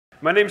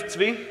My name's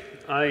Tsvi.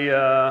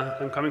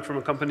 I'm coming from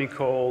a company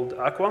called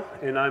Aqua,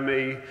 and I'm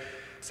a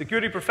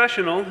security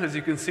professional, as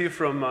you can see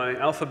from my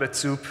alphabet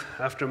soup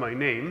after my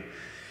name.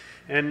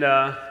 And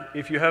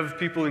if you have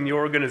people in your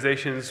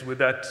organizations with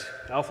that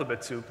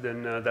alphabet soup,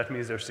 then that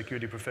means they're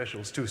security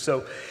professionals too.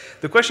 So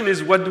the question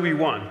is, what do we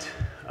want,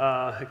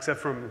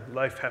 except from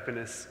life,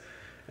 happiness,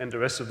 and the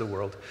rest of the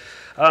world?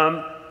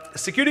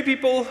 Security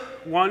people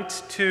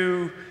want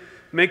to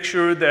make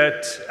sure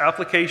that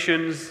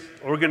applications,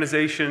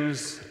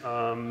 organizations,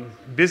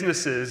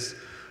 businesses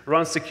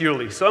run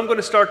securely. So I'm going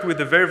to start with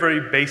a very,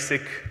 very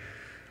basic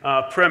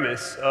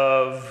premise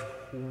of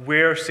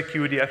where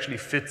security actually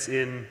fits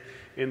in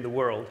the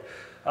world.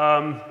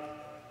 I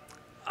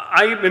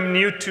am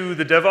new to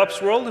the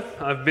DevOps world.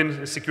 I've been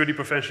a security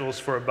professional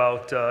for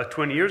about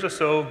 20 years or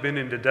so, been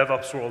in the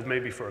DevOps world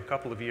maybe for a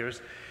couple of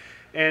years.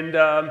 And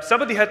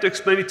somebody had to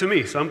explain it to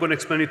me, so I'm going to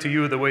explain it to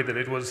you the way that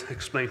it was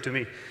explained to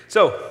me.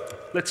 So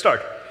let's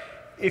start.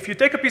 If you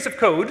take a piece of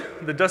code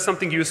that does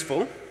something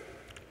useful,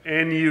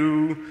 and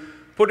you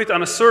put it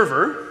on a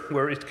server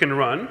where it can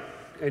run,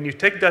 and you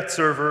take that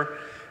server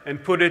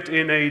and put it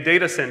in a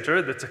data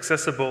center that's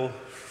accessible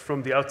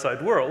from the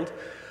outside world,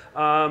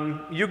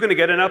 you're going to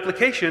get an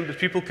application that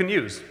people can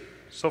use.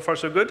 So far,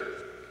 so good?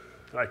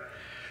 Right.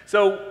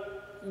 So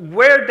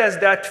where does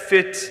that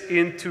fit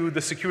into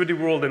the security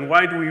world, and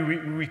why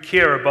do we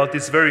care about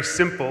this very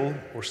simple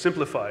or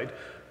simplified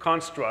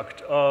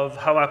construct of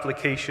how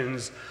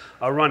applications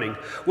are running?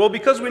 Well,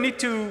 because we need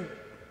to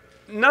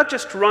not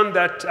just run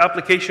that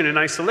application in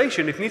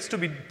isolation, it needs to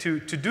be to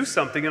do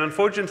something, and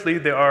unfortunately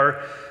there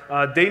are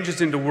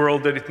dangers in the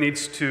world that it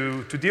needs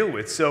to deal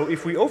with. So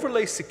if we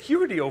overlay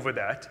security over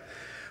that,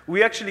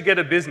 we actually get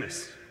a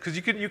business. Because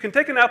you can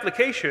take an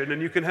application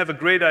and you can have a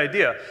great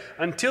idea.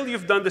 Until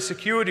you've done the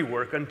security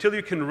work, until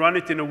you can run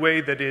it in a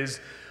way that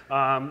is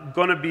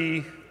going to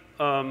be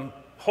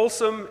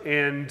wholesome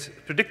and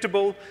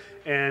predictable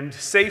and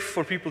safe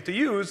for people to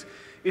use,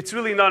 it's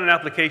really not an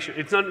application.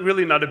 It's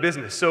really not a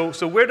business.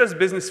 So where does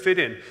business fit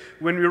in?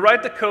 When we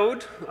write the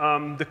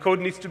code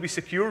needs to be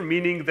secure,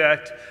 meaning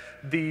that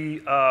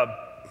the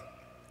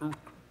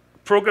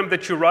program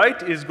that you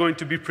write is going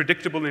to be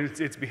predictable in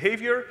its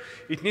behavior.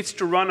 It needs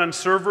to run on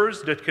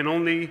servers that can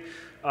only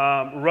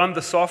run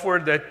the software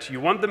that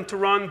you want them to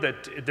run,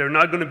 that they're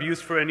not going to be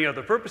used for any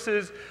other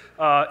purposes.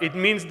 It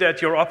means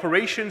that your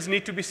operations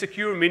need to be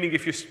secure, meaning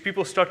if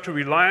people start to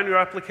rely on your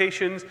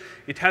applications,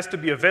 it has to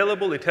be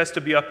available, it has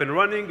to be up and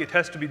running, it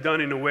has to be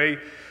done in a way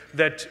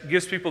that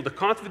gives people the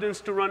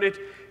confidence to run it.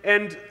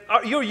 And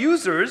your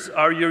users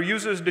are your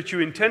users that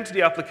you intend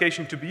the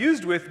application to be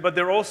used with, but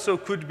there also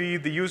could be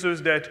the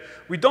users that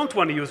we don't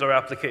want to use our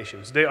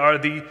applications. They are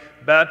the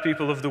bad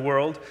people of the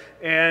world.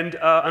 And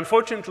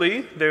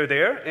unfortunately, they're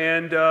there.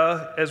 And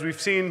as we've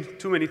seen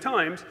too many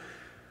times,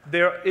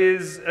 there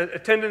is a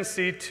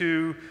tendency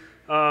to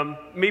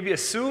maybe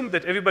assume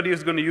that everybody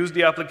is going to use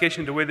the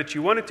application the way that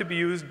you want it to be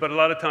used, but a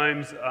lot of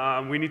times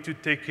we need to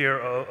take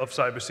care of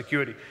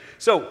cybersecurity.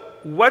 So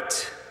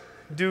what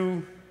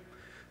do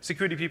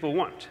security people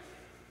want?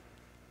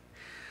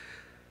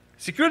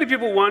 Security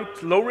people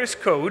want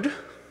low-risk code,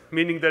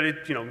 meaning that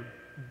it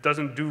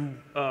doesn't do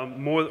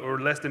more or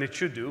less than it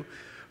should do,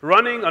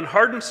 running on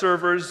hardened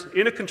servers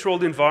in a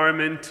controlled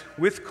environment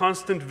with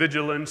constant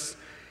vigilance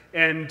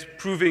and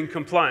proving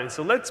compliance.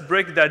 So let's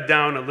break that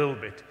down a little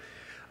bit.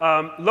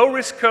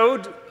 Low-risk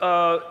code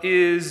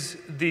is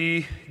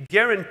the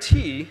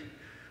guarantee,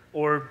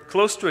 or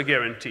close to a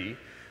guarantee,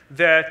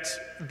 that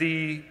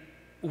the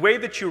way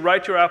that you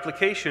write your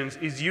applications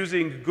is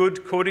using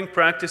good coding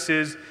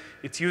practices.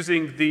 It's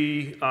using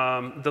the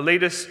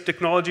latest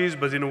technologies,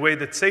 but in a way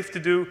that's safe to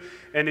do,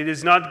 and it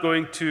is not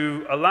going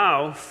to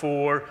allow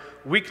for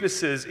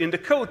weaknesses in the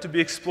code to be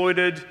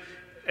exploited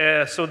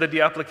so that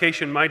the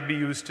application might be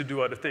used to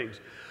do other things.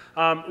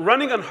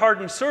 Running on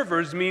hardened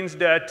servers means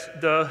that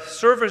the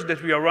servers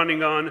that we are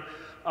running on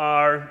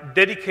are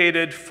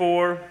dedicated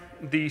for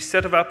the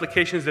set of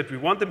applications that we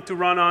want them to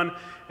run on,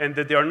 and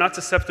that they are not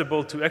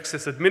susceptible to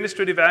excess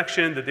administrative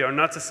action, that they are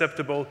not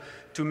susceptible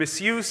to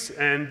misuse,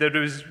 and that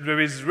there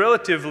is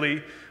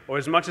relatively, or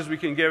as much as we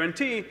can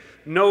guarantee,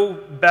 no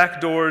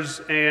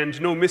backdoors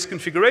and no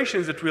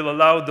misconfigurations that will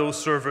allow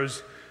those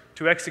servers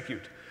to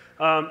execute.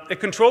 A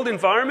controlled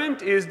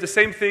environment is the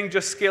same thing,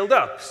 just scaled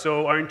up.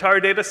 So our entire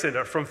data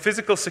center, from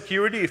physical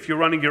security, if you're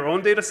running your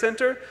own data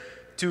center,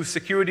 to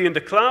security in the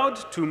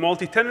cloud, to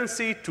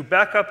multi-tenancy, to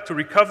backup, to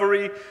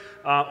recovery,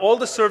 all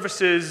the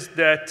services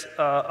that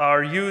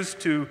are used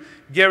to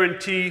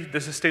guarantee the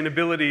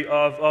sustainability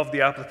of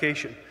the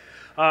application.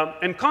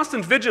 And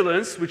constant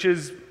vigilance, which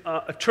is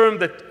a term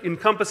that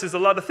encompasses a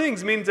lot of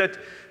things, means that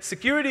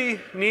security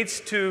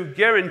needs to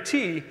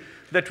guarantee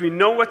that we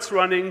know what's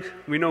running,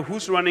 we know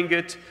who's running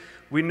it,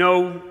 we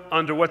know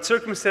under what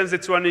circumstance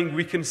it's running,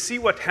 we can see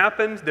what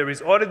happened, there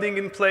is auditing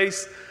in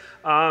place.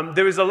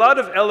 There is a lot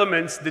of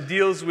elements that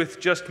deals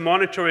with just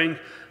monitoring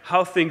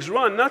how things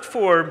run, not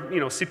for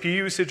CPU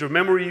usage or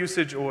memory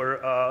usage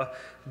or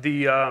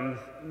the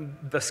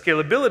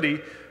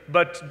scalability,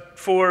 but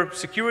for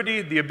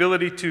security, the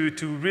ability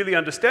to really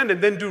understand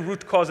and then do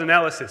root cause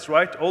analysis,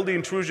 right? All the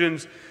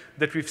intrusions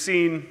that we've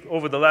seen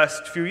over the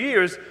last few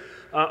years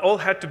all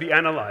had to be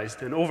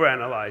analyzed and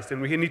overanalyzed,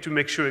 and we need to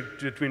make sure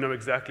that we know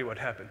exactly what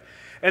happened.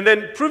 And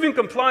then proving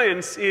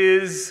compliance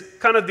is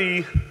kind of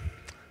the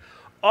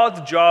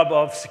odd job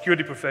of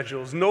security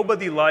professionals.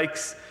 Nobody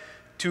likes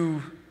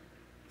to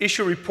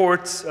issue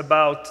reports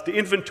about the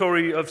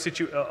inventory of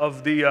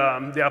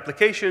the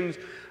applications,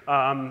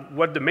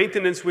 what the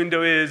maintenance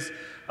window is,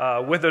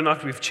 whether or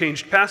not we've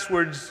changed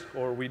passwords,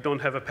 or we don't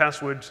have a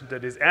password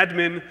that is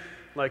admin,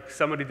 like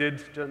somebody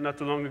did not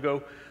too long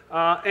ago.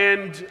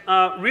 And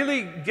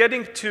really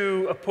getting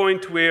to a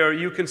point where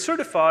you can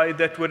certify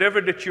that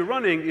whatever that you're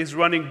running is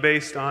running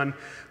based on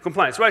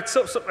compliance, right?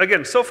 So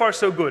again, so far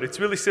so good. It's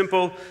really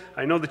simple.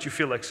 I know that you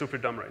feel like super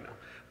dumb right now.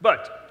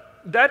 But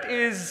that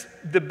is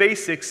the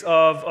basics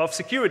of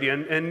security.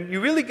 And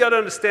you really got to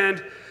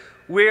understand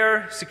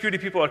where security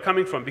people are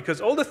coming from,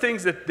 because all the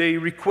things that they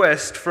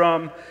request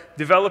from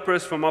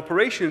developers, from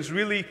operations,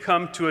 really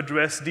come to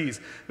address these.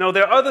 Now,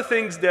 there are other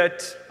things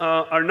that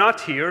are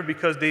not here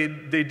because they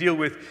deal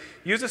with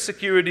user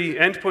security,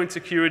 endpoint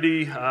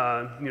security,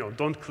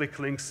 don't click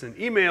links in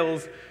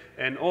emails,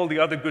 and all the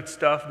other good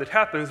stuff that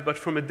happens. But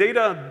from a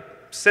data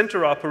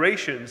center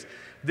operations,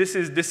 this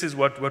is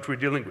what we're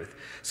dealing with.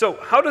 So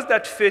how does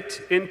that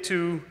fit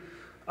into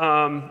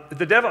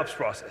the DevOps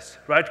process,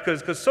 right?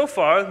 Because so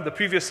far, the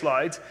previous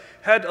slides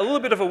had a little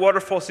bit of a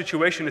waterfall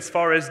situation as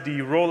far as the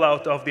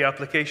rollout of the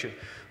application.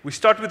 We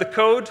start with the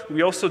code,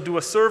 we also do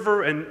a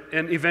server, and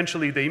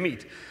eventually they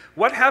meet.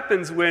 What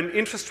happens when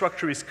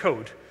infrastructure is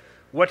code?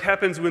 What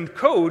happens when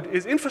code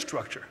is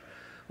infrastructure?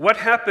 What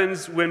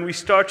happens when we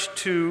start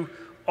to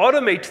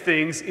automate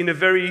things in a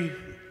very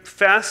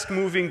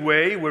fast-moving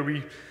way, where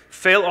we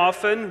fail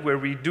often, where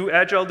we do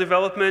agile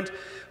development,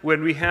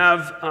 when we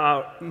have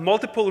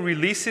multiple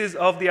releases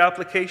of the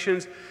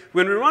applications?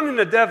 When we run in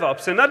a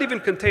DevOps, and not even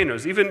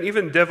containers, even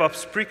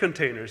DevOps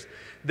pre-containers,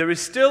 there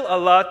is still a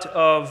lot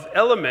of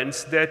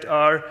elements that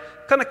are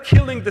kind of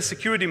killing the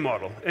security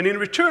model. And in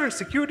return,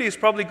 security is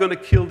probably going to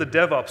kill the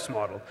DevOps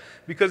model.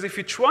 Because if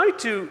you try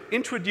to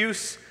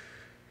introduce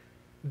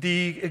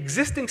the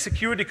existing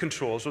security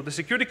controls, or the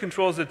security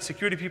controls that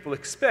security people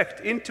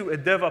expect, into a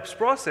DevOps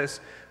process,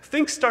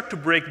 things start to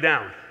break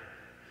down.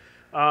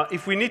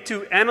 If we need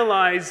to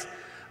analyze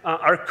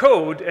our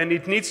code, and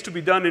it needs to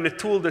be done in a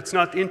tool that's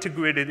not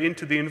integrated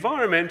into the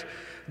environment,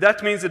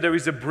 that means that there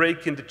is a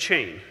break in the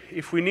chain.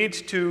 If we need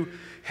to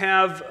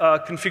have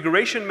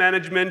configuration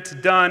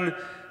management done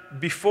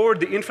before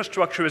the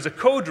infrastructure as a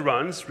code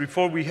runs,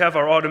 before we have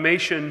our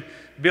automation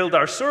build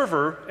our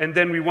server, and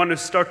then we want to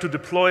start to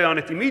deploy on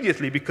it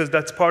immediately because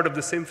that's part of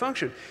the same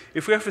function.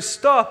 If we have to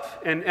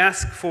stop and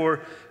ask for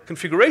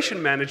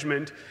configuration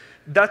management,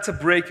 that's a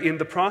break in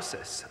the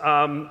process.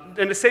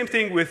 And the same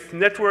thing with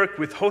network,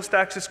 with host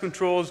access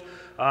controls.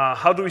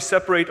 How do we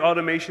separate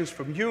automations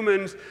from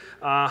humans?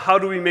 How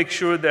do we make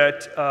sure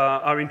that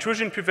our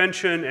intrusion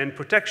prevention and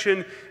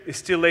protection is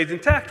still laid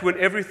intact when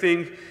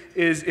everything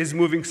is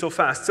moving so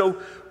fast?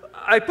 So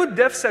I put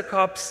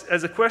DevSecOps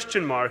as a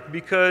question mark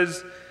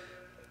because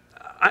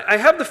I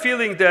have the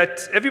feeling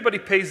that everybody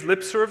pays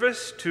lip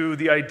service to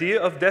the idea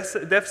of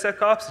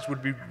DevSecOps. It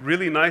would be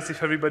really nice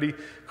if everybody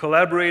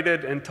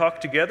collaborated and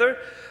talked together,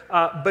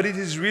 but it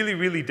is really,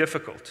 really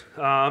difficult.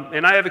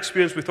 And I have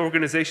experience with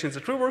organizations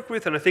that we work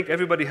with, and I think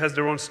everybody has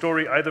their own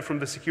story, either from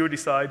the security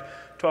side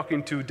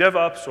talking to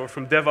DevOps, or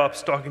from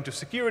DevOps talking to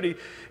security,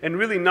 and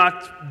really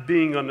not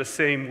being on the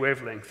same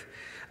wavelength.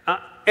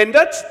 And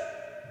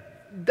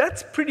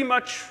that's pretty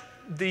much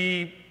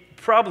the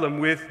problem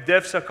with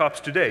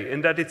DevSecOps today,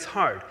 in that it's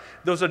hard.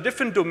 Those are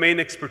different domain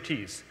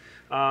expertise.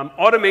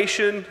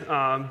 Automation,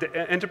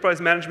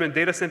 enterprise management,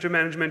 data center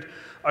management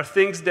are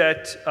things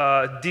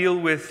that deal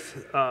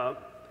with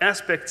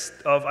aspects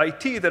of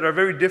IT that are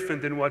very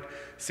different than what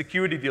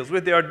security deals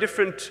with. There are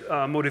different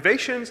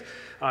motivations.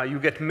 You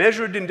get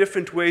measured in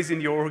different ways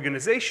in your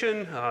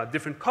organization,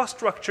 different cost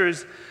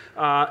structures,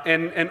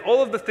 and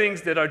all of the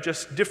things that are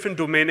just different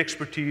domain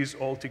expertise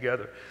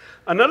altogether.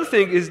 Another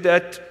thing is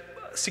that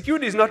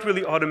security is not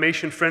really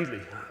automation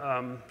friendly.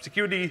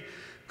 Security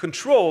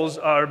controls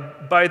are,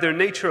 by their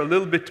nature, a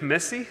little bit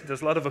messy.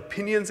 There's a lot of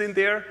opinions in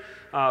there.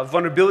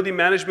 Vulnerability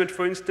management,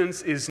 for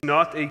instance, is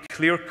not a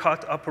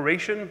clear-cut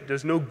operation.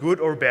 There's no good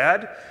or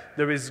bad.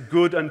 There is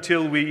good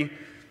until we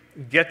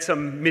get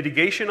some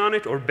mitigation on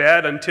it, or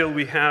bad until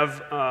we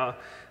have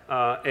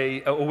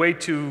a way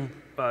to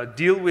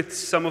deal with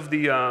some of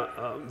the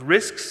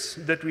risks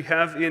that we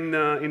have in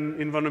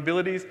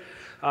vulnerabilities.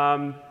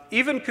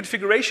 Even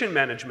configuration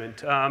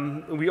management.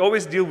 We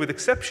always deal with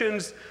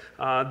exceptions.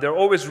 There are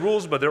always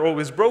rules, but they're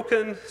always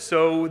broken.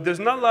 So there's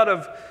not a lot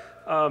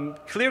of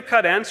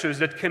clear-cut answers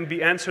that can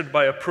be answered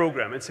by a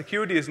program. And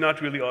security is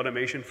not really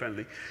automation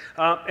friendly.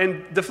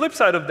 And the flip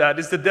side of that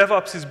is that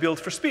DevOps is built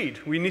for speed.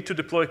 We need to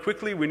deploy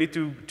quickly. We need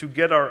to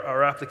get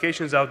our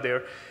applications out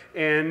there.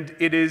 And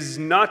it is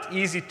not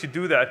easy to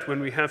do that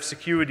when we have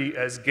security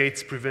as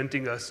gates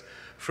preventing us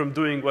from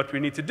doing what we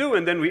need to do.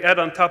 And then we add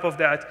on top of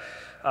that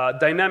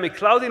dynamic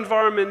cloud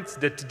environments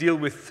that deal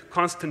with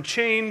constant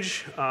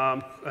change,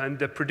 and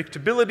the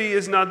predictability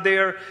is not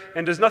there,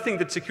 and there's nothing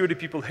that security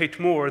people hate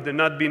more than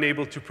not being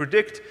able to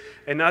predict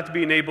and not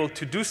being able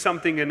to do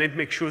something and then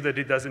make sure that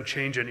it doesn't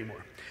change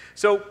anymore.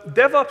 So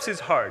DevOps is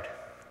hard.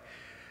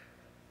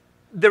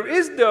 There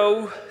is,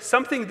 though,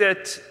 something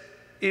that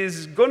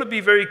is going to be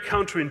very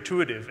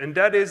counterintuitive, and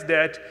that is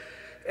that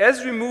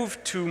as we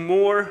move to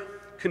more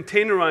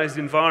containerized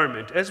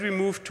environment, as we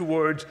move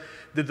towards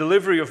the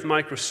delivery of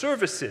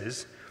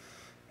microservices,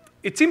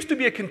 it seems to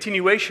be a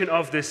continuation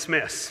of this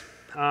mess.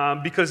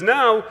 Because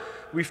now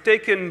we've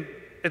taken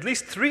at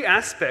least 3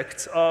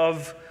 aspects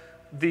of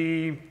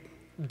the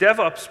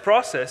DevOps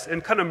process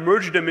and kind of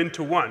merged them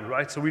into one,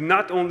 right? So we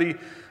not only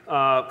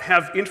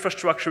have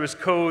infrastructure as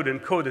code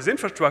and code as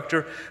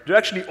infrastructure, they're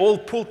actually all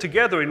pulled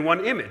together in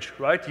one image,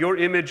 right? Your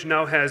image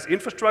now has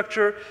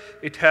infrastructure,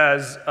 it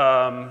has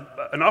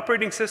an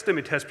operating system,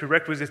 it has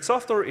prerequisite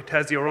software, it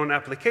has your own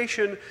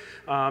application.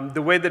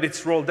 The way that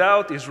it's rolled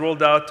out is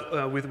rolled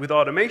out with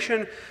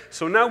automation.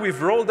 So now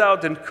we've rolled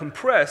out and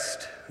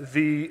compressed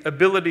the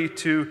ability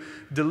to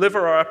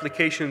deliver our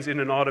applications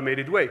in an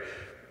automated way.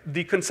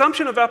 The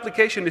consumption of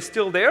application is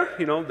still there.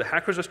 You know, the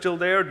hackers are still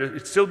there.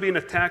 It's still being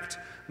attacked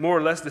more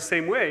or less the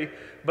same way,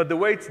 but the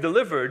way it's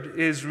delivered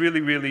is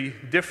really, really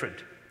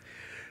different.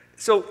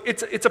 So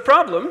it's a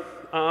problem,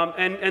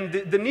 and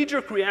the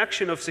knee-jerk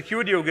reaction of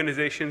security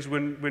organizations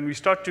when we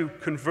start to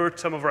convert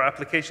some of our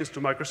applications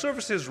to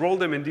microservices, roll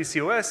them in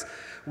DCOS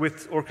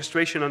with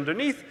orchestration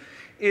underneath,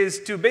 is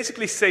to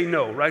basically say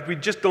no, right? We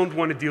just don't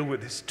want to deal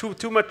with this.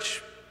 Too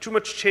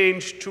much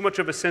change, too much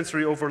of a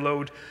sensory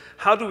overload.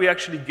 How do we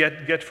actually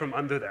get from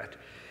under that?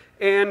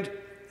 And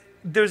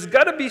there's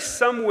got to be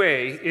some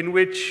way in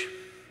which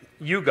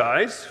you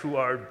guys, who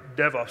are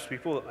DevOps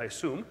people, I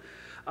assume,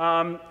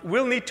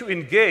 will need to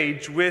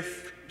engage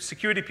with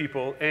security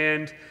people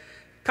and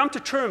come to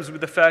terms with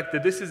the fact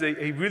that this is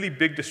a really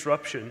big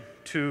disruption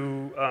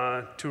to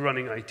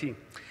running IT.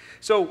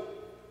 So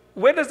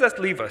where does that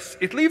leave us?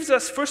 It leaves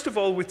us, first of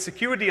all, with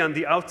security on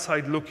the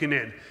outside looking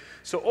in.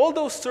 So all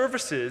those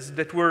services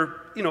that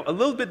were, you know, a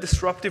little bit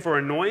disruptive or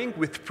annoying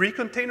with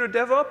pre-container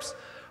DevOps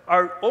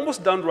are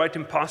almost downright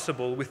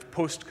impossible with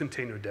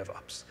post-container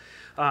DevOps.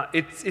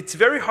 It's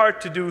very hard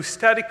to do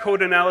static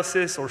code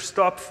analysis or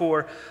stop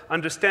for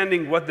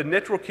understanding what the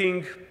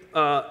networking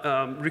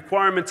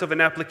requirements of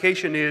an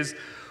application is,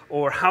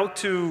 or how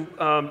to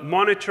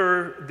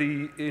monitor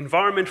the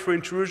environment for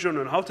intrusion,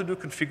 and how to do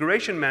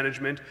configuration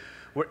management,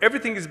 where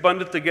everything is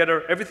bundled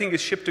together, everything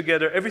is shipped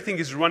together, everything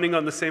is running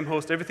on the same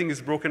host, everything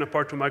is broken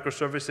apart to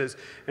microservices,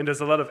 and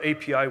there's a lot of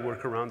API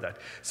work around that.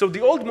 So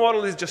the old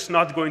model is just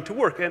not going to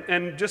work,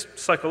 and just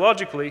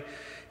psychologically,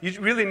 you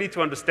really need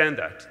to understand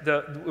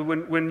that.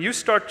 When you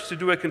start to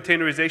do a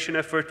containerization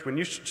effort, when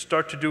you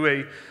start to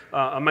do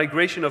a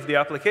migration of the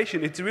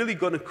application, it's really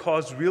going to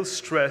cause real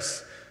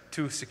stress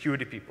to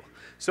security people.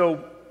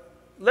 So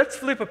let's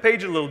flip a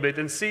page a little bit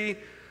and see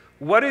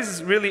what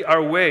is really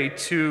our way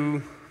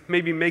to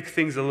maybe make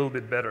things a little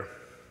bit better.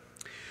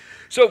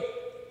 So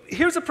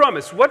here's a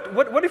promise.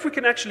 What if we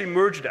can actually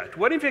merge that?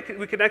 What if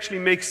we can actually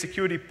make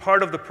security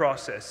part of the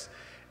process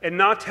and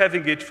not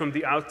having it from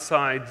the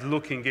outside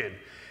looking in?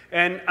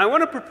 And I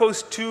want to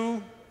propose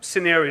 2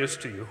 scenarios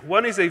to you.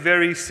 One is a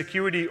very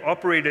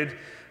security-operated,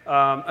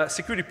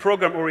 security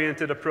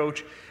program-oriented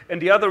approach,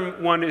 and the other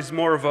one is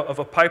more of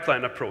a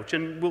pipeline approach.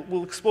 And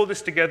we'll explore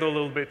this together a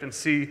little bit and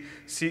see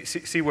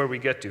where we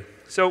get to.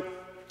 So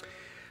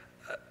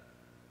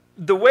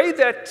the way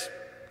that,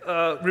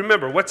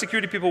 remember, what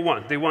security people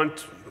want. They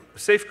want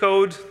safe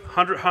code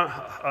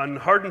on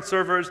hardened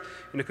servers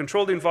in a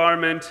controlled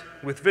environment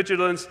with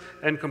vigilance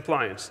and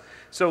compliance.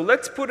 So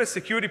let's put a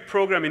security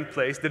program in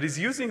place that is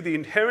using the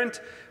inherent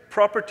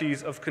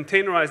properties of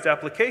containerized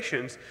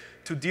applications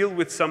to deal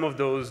with some of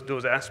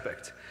those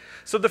aspects.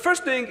 So the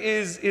first thing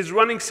is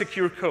running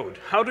secure code.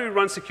 How do we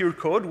run secure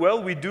code?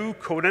 Well, we do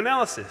code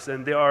analysis,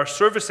 and there are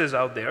services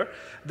out there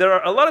that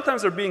are a lot of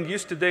times are being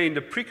used today in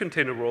the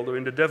pre-container world or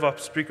in the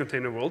DevOps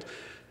pre-container world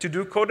to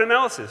do code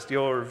analysis,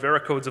 your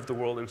Veracodes of the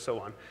world and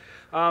so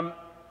on.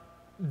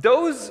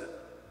 Those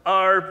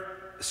are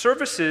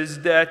services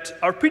that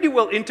are pretty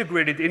well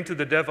integrated into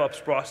the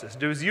DevOps process.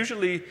 There's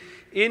usually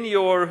in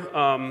your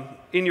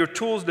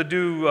tools that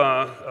do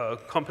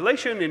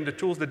compilation, in the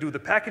tools that do the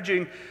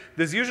packaging,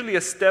 there's usually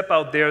a step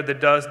out there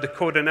that does the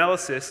code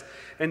analysis,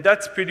 and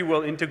that's pretty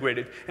well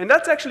integrated. And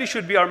that actually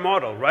should be our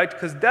model, right?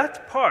 Because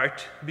that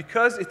part,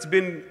 because it's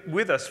been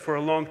with us for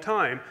a long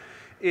time,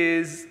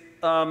 is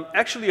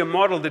actually a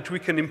model that we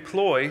can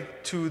employ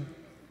to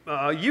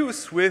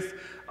use with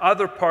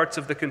other parts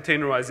of the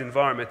containerized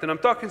environment. And I'm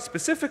talking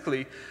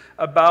specifically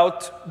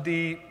about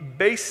the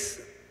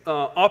base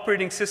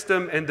operating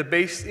system and the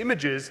base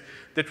images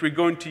that we're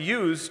going to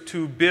use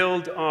to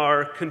build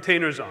our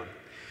containers on.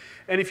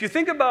 And if you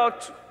think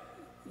about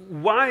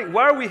why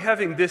are we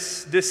having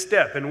this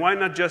step, and why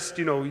not just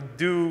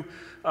do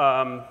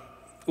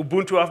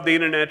Ubuntu off the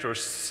internet or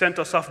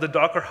CentOS off the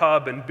Docker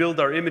Hub and build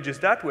our images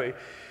that way,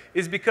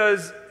 is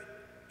because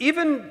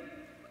even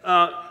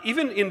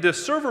even in the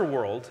server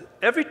world,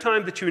 every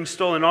time that you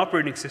install an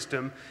operating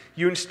system,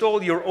 you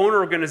install your own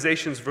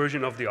organization's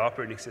version of the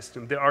operating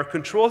system. There are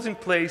controls in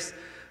place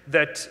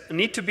that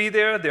need to be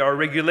there. There are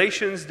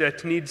regulations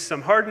that need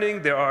some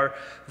hardening. There are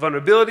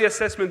vulnerability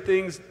assessment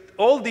things.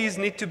 All these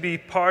need to be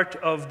part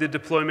of the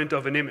deployment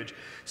of an image.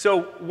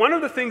 So one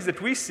of the things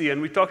that we see,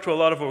 and we talk to a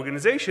lot of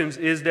organizations,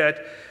 is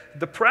that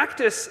the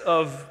practice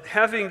of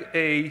having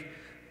a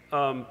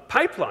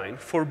pipeline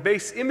for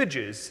base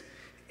images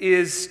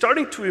is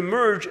starting to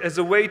emerge as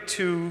a way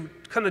to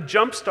kind of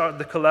jumpstart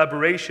the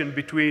collaboration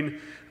between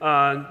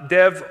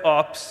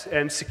DevOps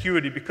and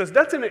security, because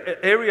that's an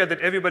area that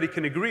everybody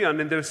can agree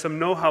on, and there's some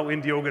know-how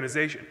in the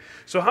organization.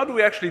 So how do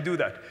we actually do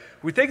that?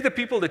 We take the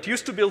people that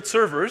used to build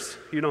servers,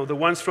 you know, the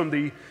ones from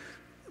the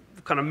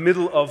kind of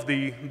middle of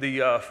the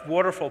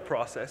waterfall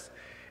process,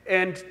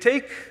 and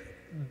take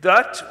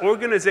that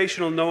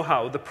organizational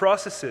know-how, the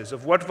processes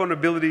of what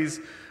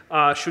vulnerabilities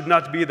should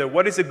not be there.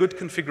 What is a good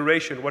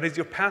configuration? What is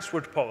your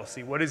password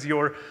policy? What is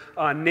your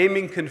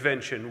naming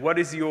convention? What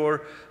is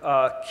your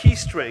key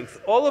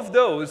strength? All of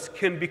those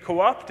can be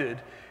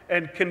co-opted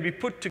and can be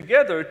put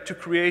together to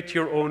create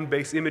your own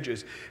base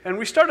images. And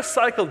we start a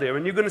cycle there,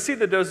 and you're going to see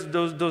that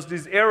there's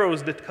these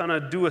arrows that kind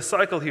of do a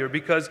cycle here,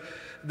 because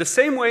the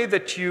same way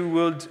that you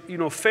would, you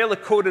know, fail a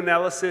code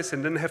analysis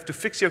and then have to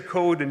fix your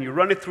code and you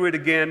run it through it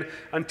again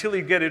until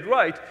you get it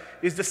right,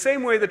 is the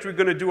same way that we're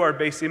going to do our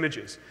base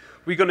images.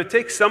 We're going to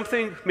take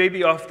something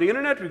maybe off the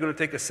internet. We're going to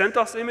take a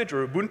CentOS image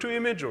or Ubuntu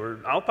image or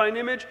Alpine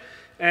image,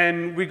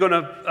 and we're going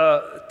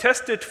to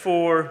test it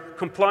for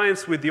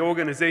compliance with the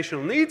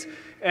organizational needs,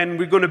 and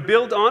we're going to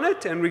build on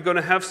it, and we're going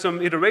to have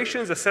some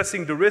iterations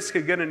assessing the risk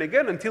again and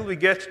again until we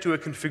get to a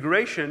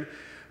configuration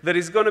that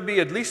is going to be,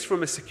 at least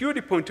from a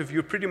security point of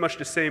view, pretty much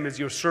the same as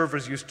your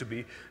servers used to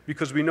be,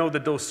 because we know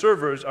that those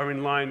servers are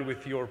in line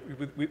with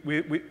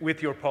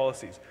your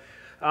policies.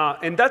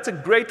 And that's a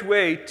great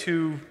way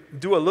to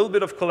do a little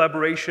bit of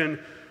collaboration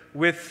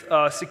with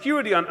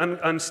security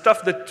on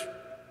stuff that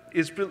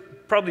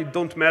probably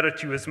don't matter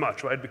to you as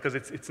much, right? Because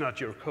it's not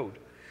your code.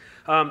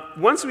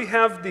 Once we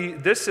have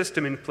this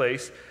system in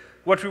place,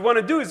 what we want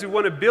to do is we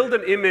want to build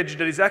an image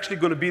that is actually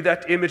going to be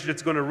that image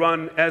that's going to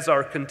run as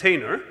our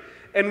container.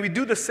 And we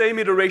do the same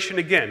iteration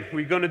again.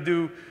 We're going to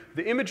do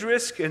the image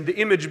risk and the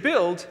image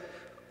build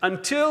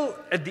until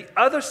at the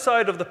other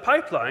side of the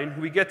pipeline,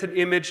 we get an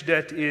image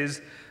that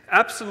is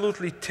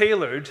absolutely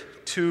tailored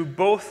to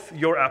both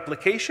your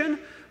application,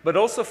 but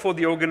also for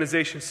the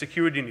organization's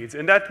security needs.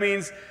 And that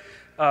means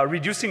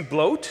reducing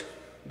bloat.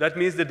 That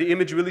means that the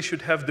image really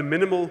should have the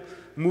minimal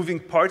moving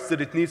parts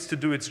that it needs to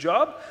do its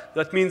job.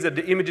 That means that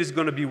the image is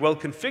going to be well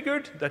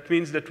configured. That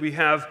means that we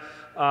have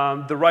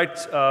the right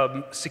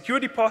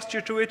security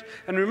posture to it.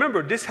 And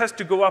remember, this has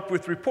to go up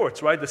with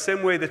reports, right? The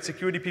same way that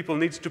security people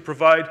needs to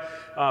provide,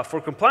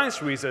 for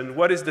compliance reason,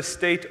 what is the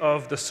state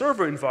of the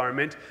server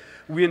environment.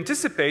 We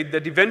anticipate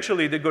that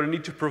eventually they're going to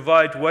need to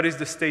provide what is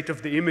the state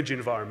of the image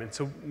environment.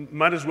 So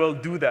might as well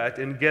do that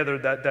and gather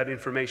that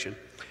information.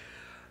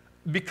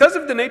 Because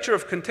of the nature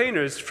of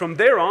containers, from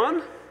there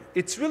on,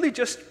 it's really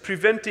just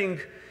preventing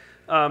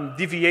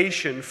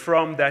deviation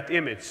from that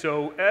image.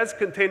 So as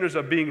containers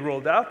are being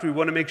rolled out, we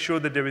want to make sure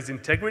that there is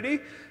integrity,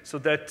 so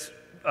that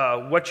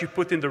what you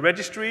put in the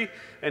registry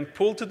and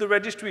pull to the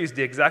registry is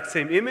the exact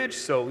same image.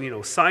 So, you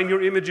know, sign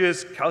your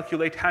images,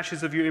 calculate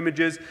hashes of your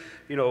images,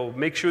 you know,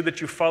 make sure that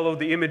you follow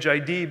the image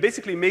ID.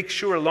 Basically, make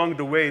sure along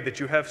the way that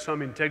you have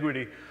some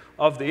integrity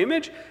of the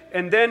image.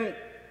 And then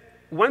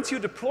once you're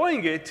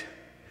deploying it,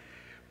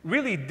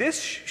 really,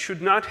 this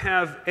should not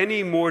have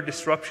any more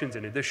disruptions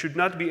in it. There should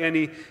not be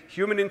any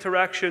human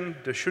interaction.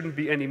 There shouldn't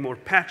be any more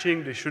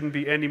patching. There shouldn't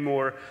be any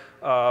more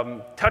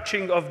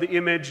touching of the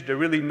image.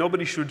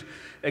 Nobody should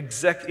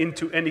exec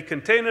into any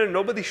container.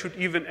 Nobody should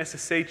even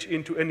SSH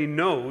into any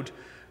node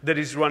that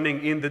is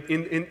running in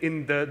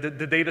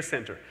the data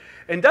center.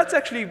 And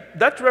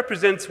that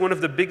represents one of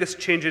the biggest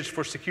changes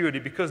for security,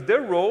 because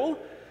their role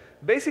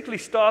basically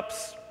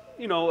stops,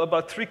 you know,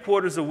 about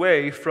 3/4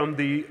 away from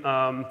the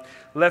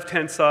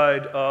left-hand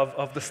side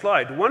of the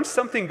slide. Once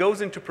something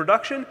goes into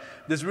production,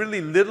 there's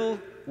really little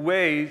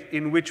way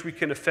in which we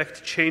can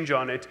affect change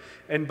on it.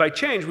 And by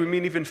change, we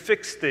mean even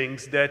fix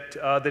things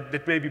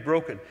that may be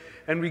broken.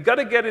 And we got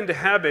to get in the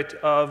habit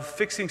of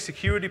fixing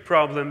security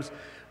problems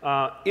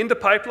in the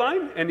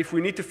pipeline, and if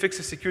we need to fix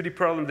a security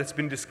problem that's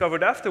been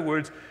discovered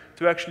afterwards,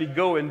 to actually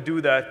go and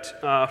do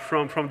that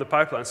from the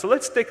pipeline. So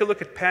let's take a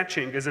look at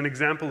patching as an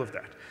example of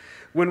that.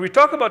 When we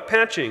talk about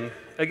patching,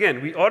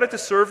 again, we audit a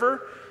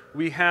server.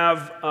 We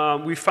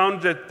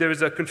found that there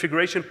is a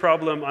configuration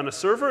problem on a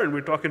server, and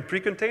we're talking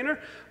pre-container.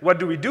 What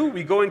do?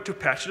 We go in to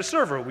patch the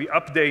server. We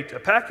update a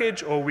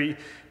package, or we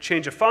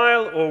change a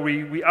file, or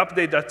we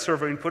update that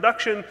server in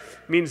production.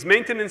 Means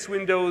maintenance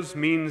windows,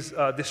 means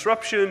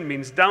disruption,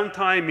 means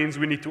downtime, means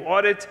we need to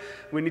audit.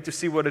 We need to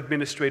see what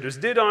administrators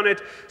did on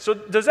it. So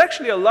there's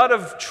actually a lot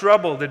of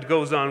trouble that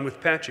goes on with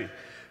patching.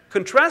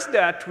 Contrast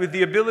that with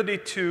the ability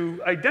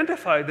to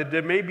identify that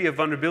there may be a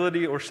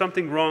vulnerability or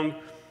something wrong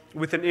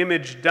with an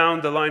image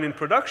down the line in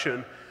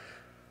production.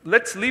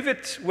 let's leave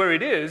it where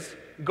it is,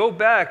 go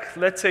back,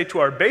 let's say, to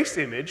our base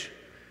image,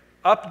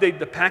 update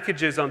the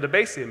packages on the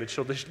base image.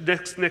 So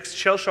the next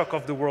shell shock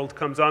of the world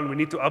comes on. We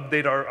need to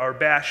update our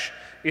bash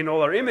in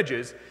all our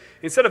images.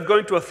 Instead of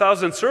going to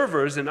 1,000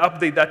 servers and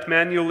update that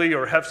manually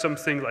or have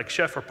something like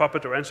Chef or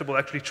Puppet or Ansible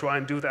actually try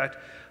and do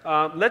that,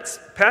 let's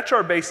patch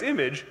our base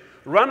image,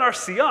 run our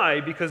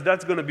CI, because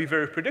that's going to be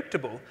very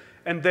predictable.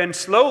 And then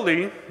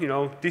slowly,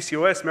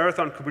 DCOS,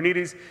 Marathon,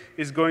 Kubernetes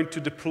is going to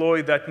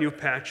deploy that new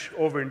patch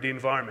over in the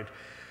environment.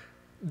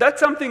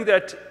 That's something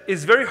that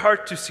is very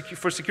hard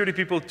for security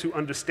people to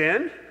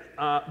understand.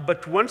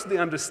 But once they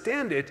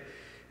understand it,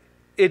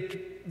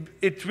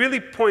 it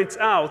really points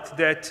out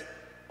that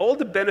all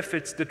the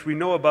benefits that we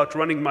know about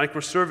running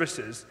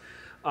microservices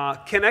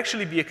can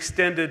actually be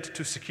extended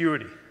to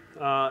security.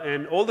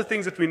 And all the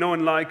things that we know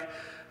and like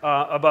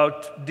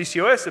about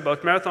DCOS,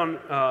 about Marathon,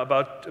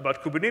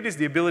 about Kubernetes,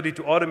 the ability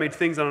to automate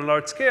things on a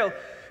large scale,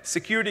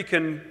 security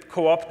can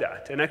co-opt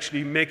that and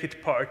actually make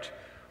it part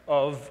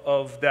of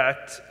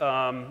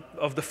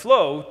the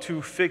flow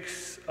to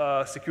fix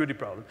security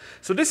problem.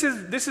 So this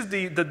is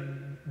the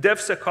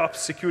DevSecOps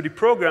security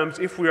programs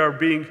if we are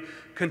being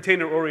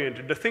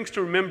container-oriented. The things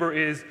to remember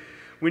is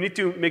we need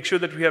to make sure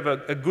that we have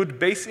a good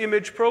base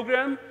image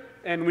program,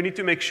 and we need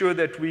to make sure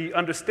that we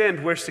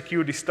understand where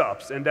security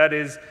stops. And that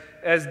is,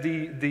 as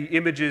the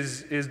image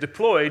is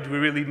deployed, we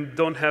really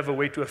don't have a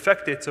way to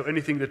affect it, so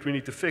anything that we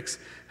need to fix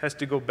has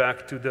to go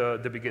back to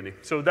the beginning.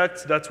 So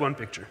that's one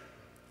picture.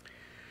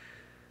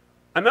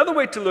 Another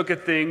way to look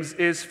at things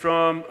is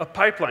from a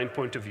pipeline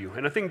point of view,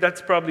 and I think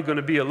that's probably going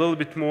to be a little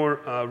bit more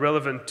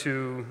relevant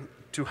to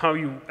how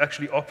you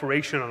actually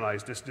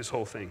operationalize this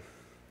whole thing.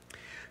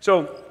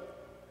 So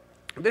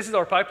this is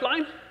our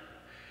pipeline,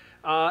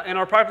 and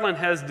our pipeline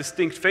has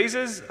distinct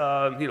phases,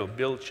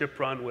 build, ship,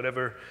 run,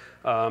 whatever,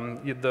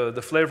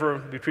 the flavor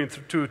between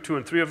two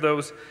and three of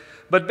those.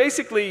 But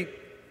basically,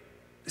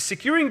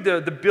 securing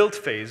the build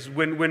phase,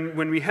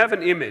 when we have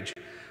an image,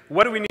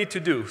 what do we need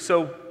to do?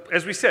 So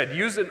as we said,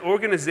 use an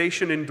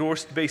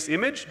organization-endorsed base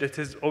image that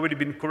has already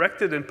been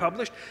corrected and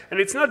published.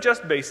 And it's not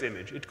just base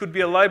image. It could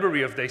be a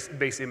library of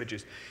base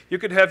images. You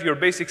could have your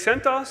basic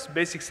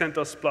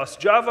CentOS plus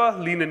Java,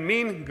 lean and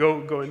mean,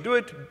 go and do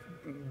it,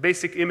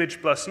 basic image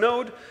plus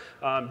Node,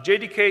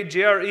 JDK,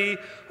 JRE,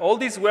 all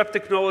these web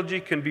technology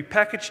can be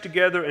packaged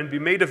together and be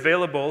made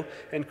available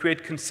and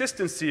create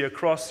consistency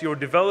across your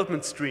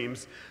development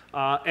streams.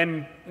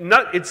 And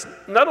it's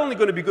not only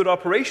going to be good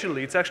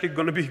operationally, it's actually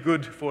going to be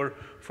good for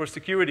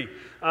security.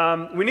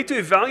 We need to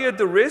evaluate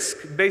the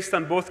risk based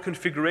on both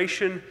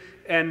configuration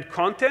and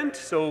content.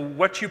 So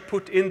what you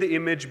put in the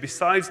image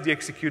besides the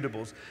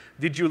executables.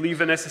 Did you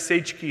leave an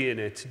SSH key in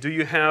it? Do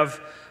you have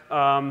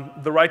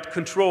the right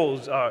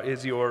controls?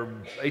 Is your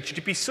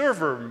HTTP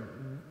server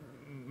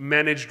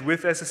managed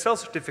with SSL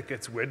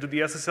certificates? Where do the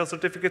SSL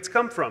certificates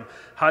come from?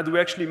 How do we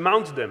actually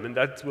mount them? And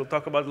that we'll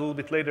talk about a little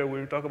bit later when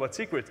we talk about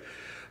secrets.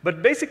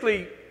 But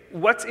basically,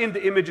 what's in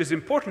the image is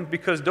important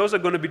because those are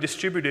going to be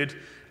distributed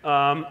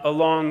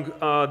along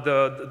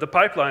the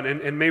pipeline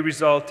and may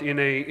result in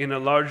a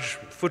large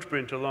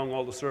footprint along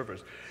all the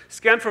servers.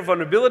 Scan for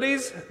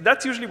vulnerabilities.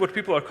 That's usually what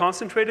people are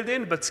concentrated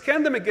in, but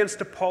scan them against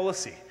a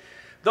policy.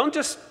 Don't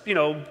just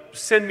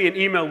send me an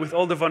email with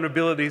all the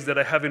vulnerabilities that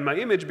I have in my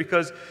image,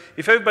 because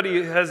if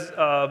everybody has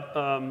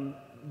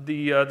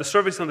the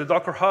service on the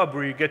Docker Hub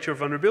where you get your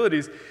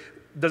vulnerabilities,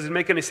 does it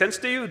make any sense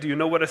to you? Do you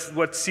know what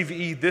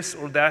CVE this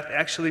or that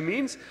actually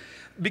means?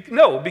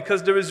 No,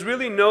 because there is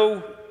really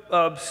no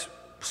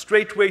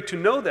straight way to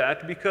know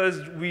that,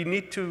 because we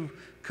need to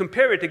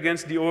compare it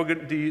against the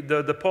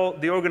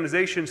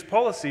organization's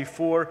policy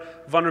for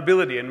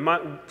vulnerability.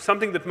 And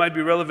something that might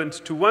be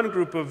relevant to one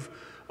group of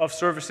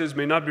services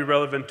may not be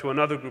relevant to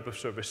another group of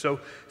services.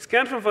 So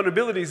scan for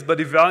vulnerabilities, but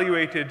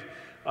evaluate it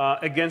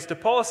against a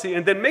policy,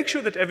 and then make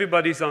sure that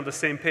everybody's on the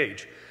same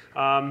page.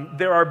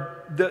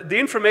 The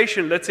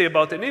information, let's say,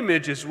 about an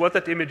image is what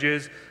that image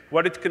is,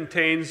 what it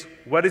contains,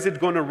 what is it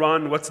going to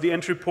run, what's the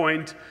entry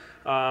point,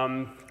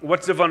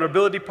 what's the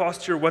vulnerability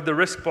posture, what the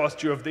risk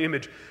posture of the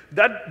image.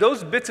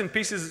 Those bits and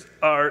pieces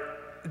are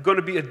going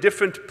to be at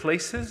different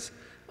places,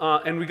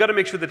 and we got to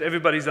make sure that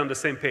everybody's on the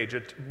same page.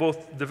 That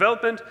both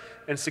development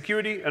and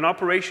security and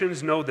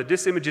operations know that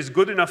this image is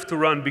good enough to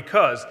run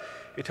because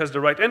it has the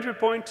right entry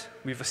point,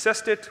 we've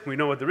assessed it, we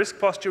know what the risk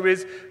posture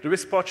is. The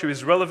risk posture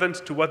is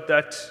relevant to what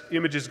that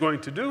image is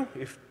going to do.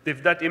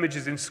 If that image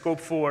is in scope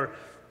for,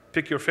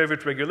 pick your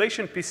favorite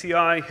regulation,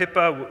 PCI,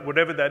 HIPAA,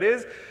 whatever that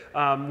is,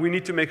 we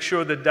need to make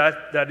sure that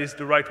that is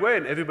the right way,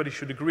 and everybody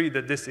should agree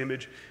that this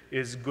image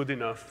is good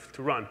enough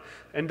to run.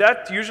 And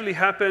that usually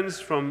happens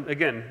from,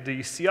 again,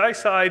 the CI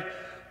side,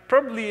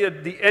 probably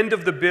at the end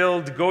of the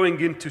build going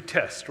into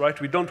test, right?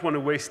 We don't want to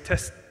waste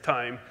test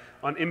time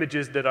on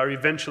images that are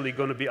eventually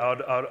going to be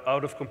out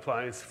of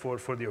compliance for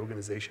the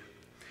organization.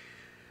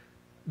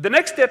 The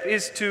next step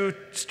is to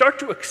start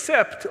to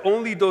accept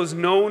only those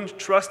known,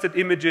 trusted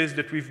images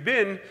that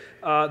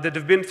that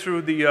have been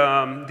through the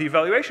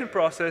evaluation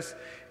process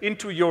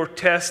into your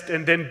test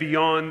and then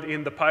beyond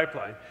in the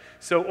pipeline.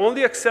 So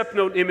only accept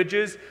known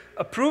images,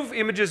 approve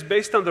images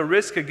based on the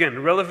risk,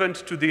 again, relevant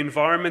to the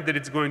environment that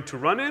it's going to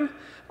run in,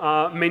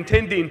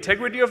 maintain the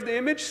integrity of the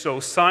image, so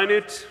sign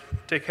it,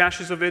 take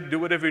hashes of it, do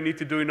whatever you need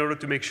to do in order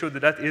to make sure that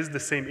that is the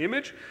same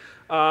image.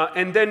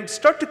 And then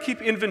start to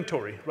keep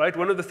inventory, right?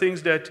 One of the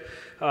things that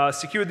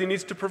security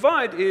needs to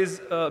provide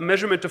is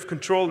measurement of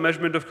control,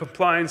 measurement of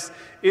compliance,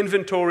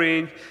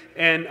 inventorying,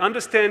 and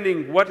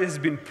understanding what has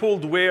been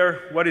pulled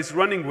where, what is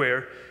running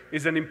where,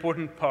 is an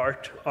important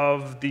part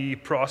of the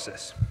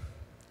process.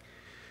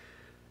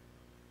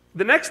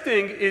 The next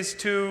thing is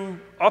to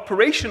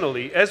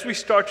operationally, as we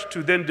start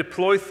to then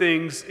deploy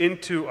things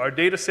into our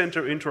data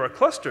center, into our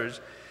clusters,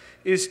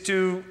 is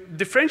to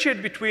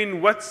differentiate between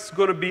what's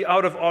going to be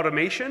out of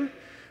automation,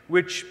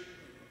 which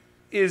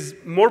is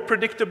more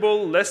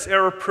predictable, less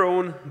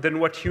error-prone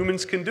than what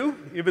humans can do,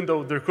 even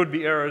though there could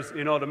be errors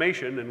in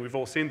automation, and we've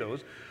all seen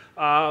those.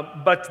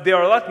 But they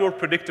are a lot more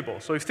predictable.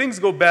 So if things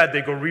go bad,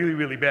 they go really,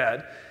 really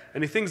bad.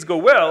 And if things go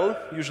well,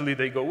 usually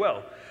they go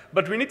well.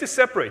 But we need to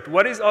separate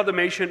what is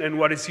automation and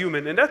what is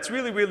human. And that's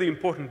really, really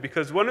important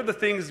because one of the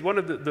things, one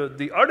of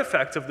the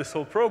artifacts of this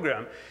whole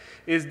program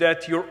is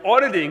that your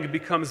auditing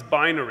becomes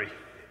binary.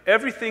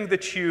 Everything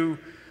that you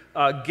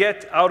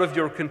get out of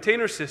your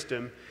container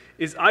system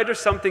is either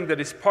something that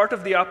is part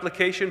of the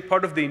application,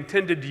 part of the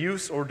intended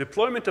use or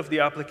deployment of the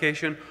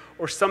application,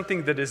 or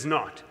something that is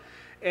not.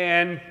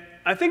 And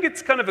I think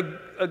it's kind of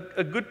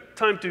a good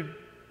time to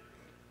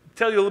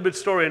tell you a little bit of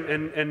story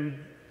and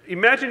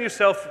imagine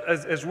yourself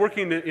as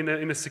working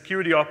in a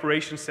security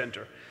operations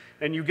center.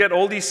 And you get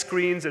all these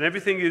screens and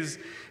everything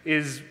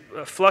is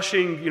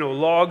flushing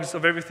logs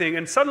of everything.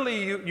 And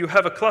suddenly you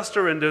have a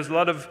cluster and there's a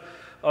lot of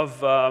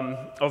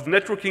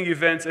networking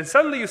events. And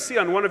suddenly you see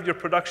on one of your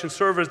production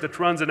servers that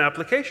runs an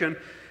application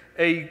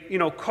a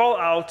call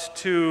out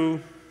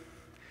to,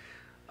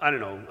 I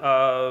don't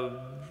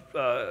know,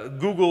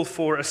 Google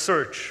for a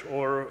search,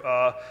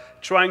 or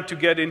trying to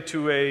get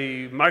into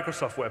a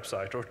Microsoft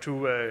website or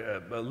to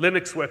a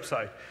Linux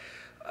website,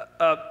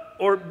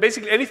 or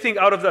basically anything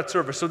out of that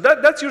server. So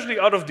that's usually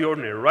out of the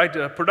ordinary, right?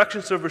 A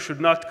production server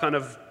should not kind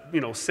of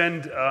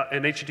send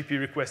an HTTP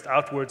request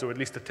outwards, or at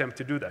least attempt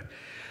to do that.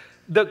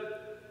 The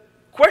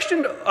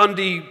question on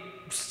the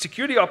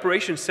Security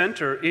Operations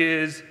Center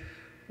is,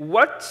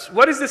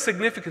 what is the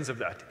significance of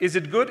that? Is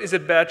it good? Is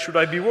it bad? Should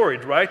I be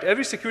worried, right?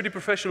 Every security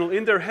professional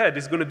in their head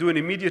is going to do an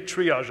immediate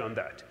triage on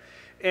that.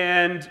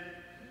 And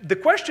the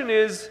question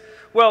is,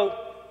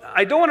 well,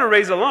 I don't want to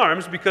raise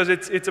alarms because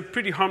it's a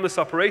pretty harmless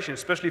operation,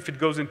 especially if it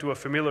goes into a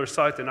familiar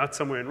site and not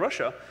somewhere in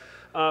Russia.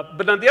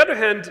 But on the other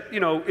hand,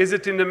 is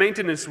it in the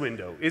maintenance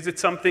window? Is it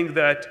something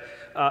that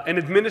an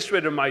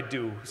administrator might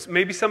do?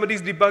 Maybe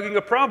somebody's debugging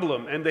a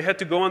problem and they had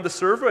to go on the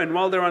server, and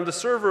while they're on the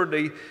server,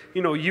 they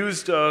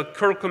used a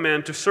curl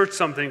command to search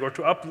something or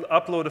to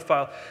upload a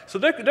file. So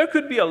there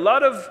could be a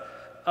lot of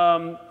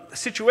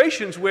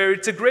situations where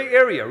it's a gray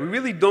area. We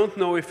really don't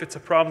know if it's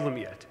a problem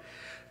yet.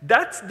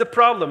 That's the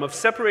problem of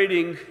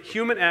separating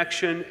human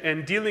action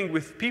and dealing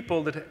with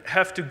people that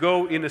have to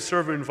go in a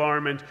server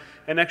environment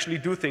and actually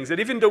do things. And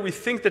even though we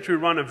think that we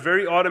run a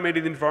very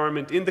automated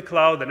environment in the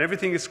cloud and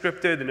everything is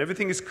scripted and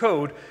everything is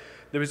code,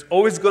 there is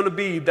always going to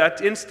be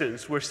that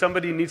instance where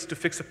somebody needs to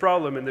fix a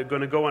problem and they're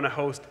going to go on a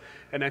host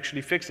and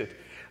actually fix it.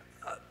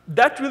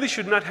 That really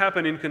should not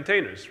happen in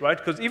containers, right?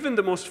 Because even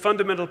the most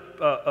fundamental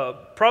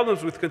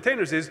problems with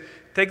containers is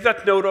take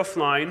that node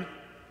offline.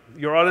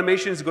 Your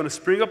automation is going to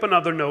spring up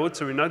another node,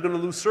 so you're not going to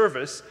lose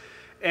service.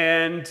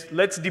 And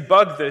let's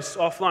debug this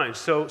offline.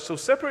 So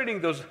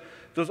separating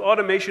those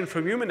automation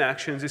from human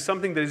actions is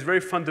something that is very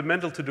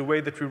fundamental to the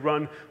way that we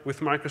run with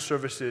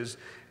microservices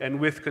and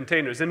with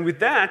containers. And with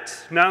that,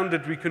 now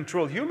that we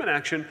control human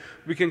action,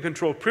 we can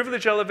control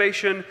privilege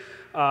elevation.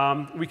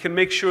 We can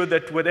make sure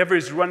that whatever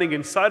is running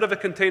inside of the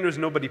containers,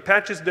 nobody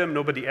patches them,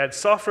 nobody adds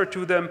software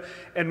to them.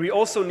 And we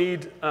also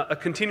need a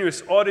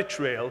continuous audit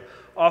trail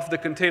of the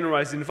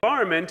containerized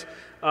environment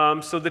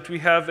so that we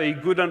have a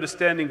good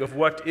understanding of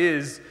what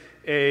is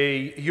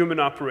a human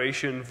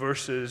operation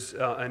versus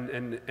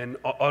an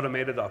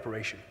automated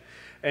operation.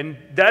 And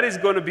that is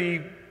going to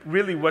be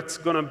really what's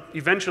going to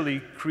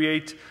eventually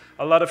create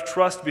a lot of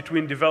trust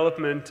between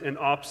development and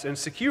ops and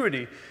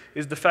security,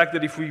 is the fact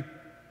that if we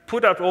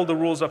put out all the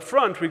rules up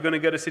front, we're going to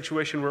get a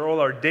situation where all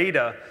our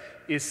data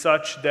is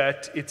such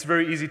that it's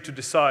very easy to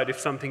decide if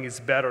something is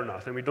bad or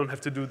not. And we don't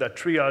have to do that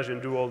triage and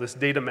do all this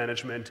data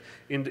management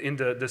in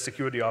the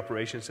Security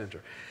Operations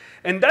Center.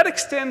 And that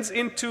extends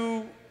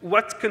into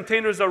what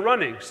containers are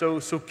running. So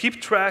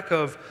keep track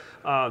of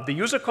the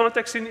user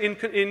context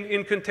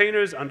in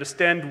containers,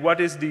 understand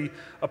what is the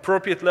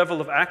appropriate level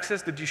of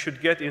access that you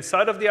should get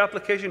inside of the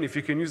application. If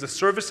you can use a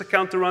service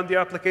account to run the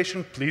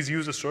application, please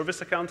use a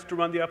service account to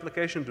run the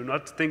application. Do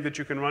not think that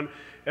you can run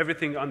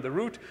everything on the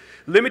root.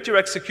 Limit your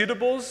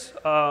executables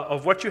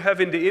of what you have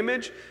in the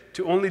image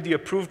to only the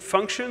approved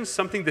functions,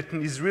 something that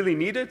is really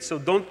needed. So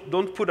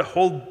don't put a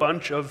whole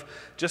bunch of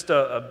just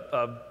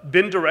a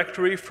bin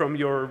directory from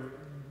your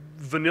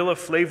vanilla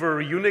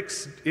flavor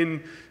Unix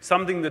in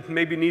something that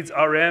maybe needs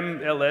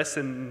RM, LS,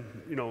 and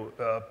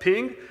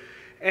ping.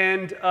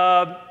 And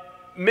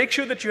make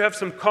sure that you have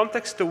some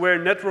context-aware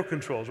network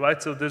controls,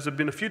 right? So there's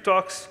been a few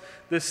talks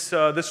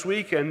this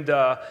week, and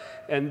the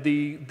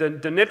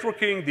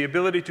networking, the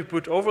ability to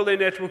put overlay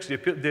networks,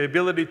 the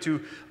ability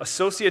to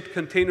associate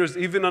containers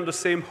even on the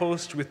same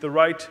host with the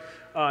right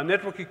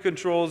networking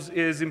controls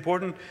is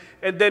important.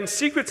 And then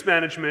secrets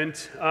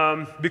management,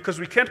 because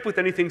we can't put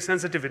anything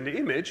sensitive in the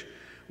image,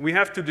 we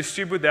have to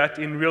distribute that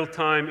in real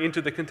time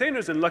into the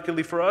containers, and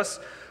luckily for us,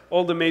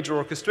 all the major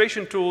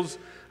orchestration tools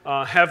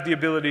have the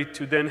ability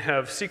to then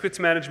have secrets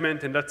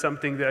management, and that's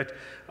something that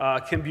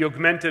can be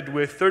augmented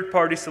with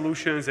third-party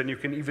solutions, and you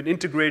can even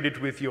integrate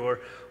it with your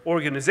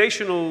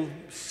organizational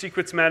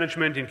secrets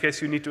management in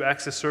case you need to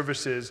access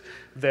services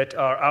that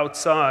are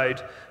outside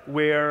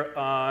where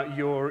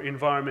your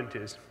environment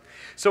is.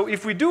 So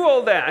if we do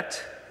all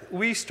that,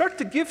 we start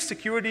to give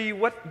security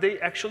what they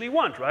actually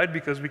want, right?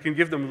 Because we can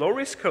give them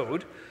low-risk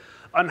code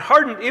on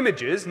hardened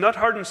images, not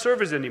hardened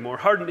servers anymore,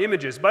 hardened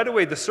images. By the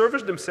way, the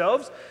servers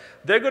themselves,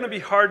 they're going to be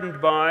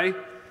hardened by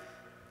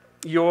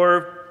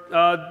your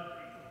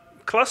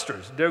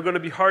clusters. They're going to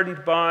be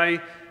hardened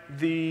by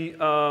the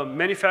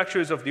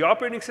manufacturers of the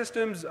operating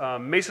systems.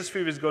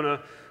 Mesosphere is going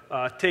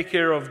to take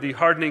care of the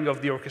hardening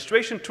of the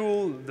orchestration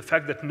tool, the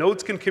fact that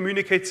nodes can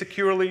communicate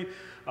securely.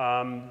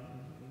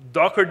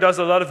 Docker does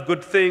a lot of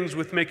good things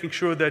with making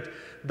sure that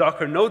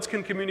Docker nodes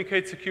can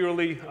communicate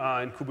securely,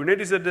 and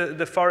Kubernetes at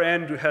the far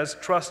end has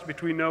trust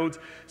between nodes.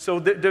 So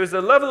there's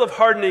a level of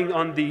hardening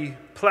on the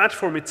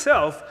platform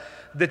itself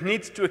that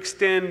needs to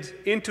extend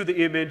into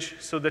the image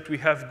so that we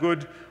have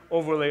good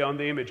overlay on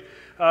the image.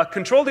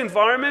 Controlled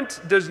environment,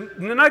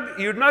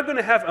 you're not going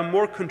to have a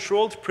more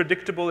controlled,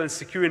 predictable, and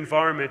secure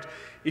environment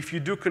if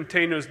you do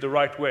containers the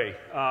right way.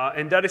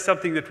 And that is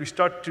something that we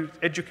start to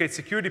educate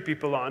security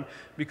people on,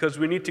 because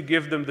we need to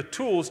give them the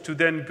tools to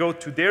then go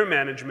to their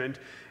management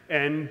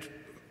and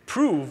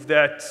prove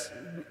that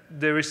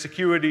there is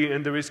security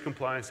and there is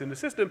compliance in the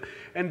system.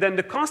 And then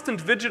the constant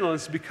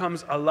vigilance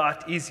becomes a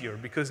lot easier,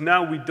 because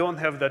now we don't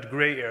have that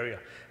gray area.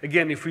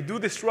 Again, if we do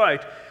this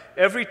right,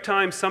 every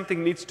time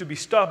something needs to be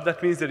stopped,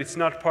 that means that it's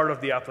not part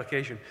of the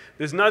application.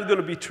 There's not going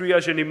to be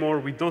triage anymore.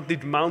 We don't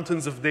need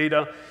mountains of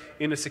data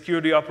in a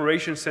security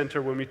operations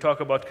center when we talk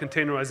about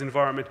containerized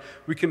environment.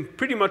 We can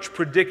pretty much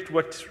predict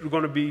what's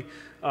going to be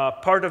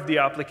part of the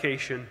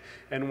application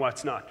and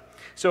what's not.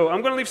 So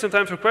I'm going to leave some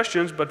time for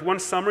questions, but one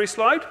summary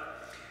slide,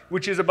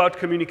 which is about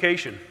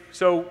communication.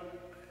 So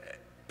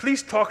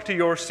please talk to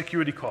your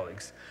security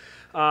colleagues.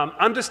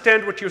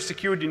 Understand what your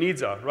security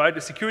needs are, right?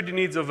 The security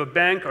needs of a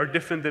bank are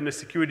different than the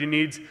security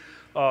needs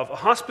of a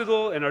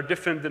hospital and are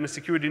different than the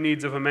security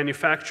needs of a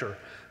manufacturer.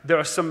 There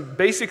are some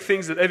basic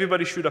things that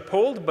everybody should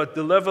uphold, but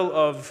the level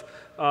of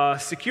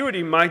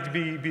security might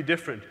be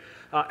different.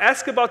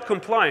 Ask about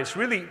compliance.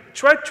 Really,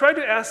 try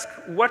to ask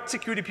what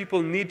security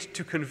people need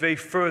to convey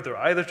further,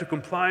 either to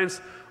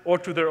compliance or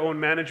to their own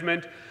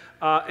management.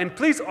 And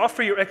please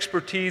offer your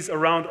expertise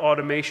around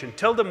automation.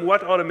 Tell them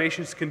what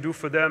automations can do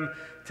for them.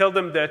 Tell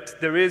them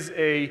that there is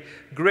a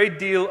great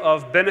deal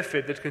of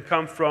benefit that can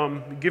come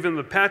from, give them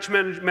a patch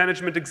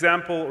management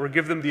example, or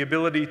give them the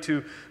ability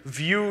to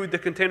view the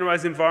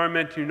containerized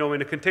environment. You know,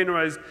 in a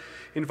containerized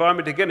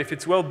environment, again, if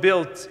it's well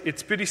built,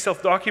 it's pretty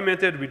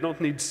self-documented. We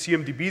don't need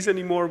CMDBs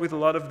anymore with a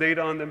lot of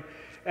data on them.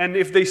 And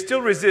if they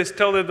still resist,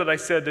 tell them that I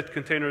said that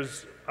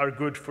containers are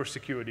good for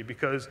security,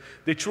 because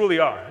they truly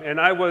are. And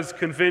I was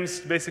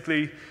convinced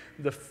basically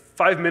the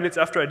 5 minutes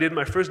after I did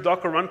my first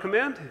Docker run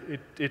command.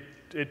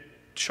 It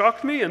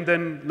shocked me, and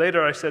then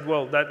later I said,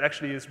 well, that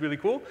actually is really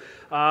cool.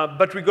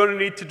 But we're going to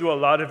need to do a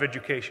lot of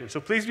education.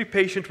 So please be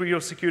patient with your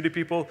security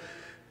people.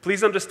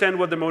 Please understand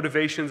what the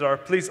motivations are.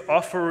 Please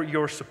offer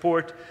your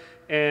support.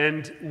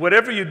 And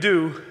whatever you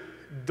do,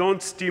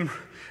 don't steamroll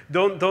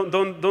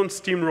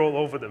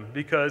over them,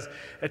 because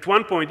at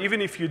one point, even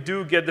if you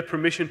do get the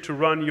permission to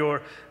run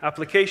your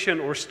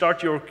application or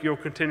start your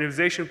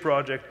containerization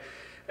project,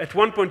 at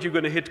one point you're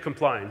going to hit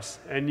compliance,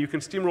 and you can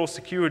steamroll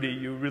security.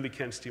 You really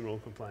can't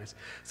steamroll compliance.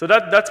 So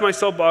that's my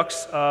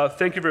soapbox.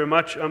 Thank you very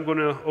much. I'm going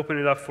to open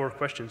it up for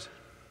questions.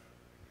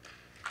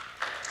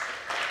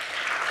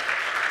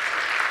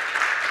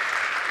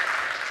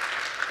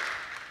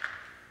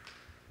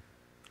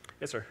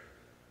 Yes, sir.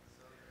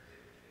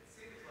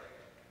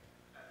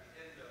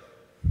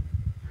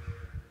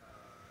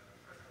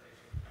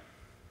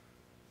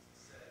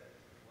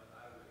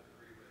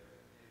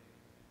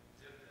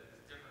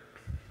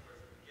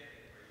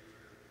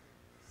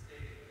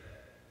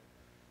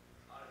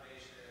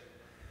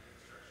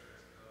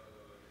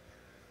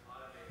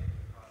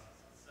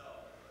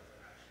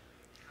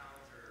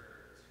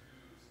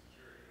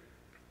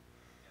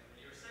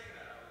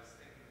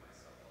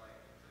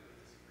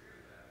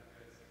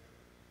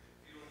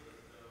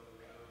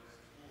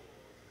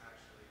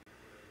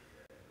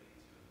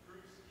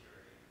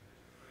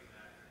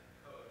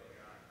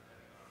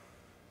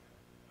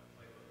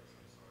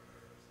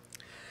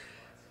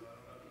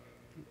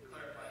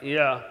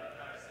 Yeah.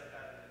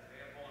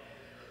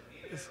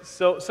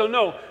 So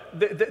no,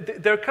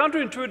 they're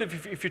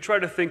counterintuitive if you try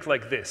to think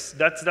like this.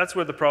 That's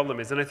where the problem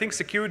is. And I think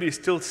security is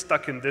still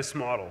stuck in this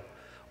model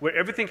where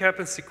everything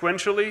happens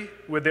sequentially,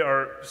 where there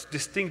are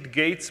distinct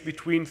gates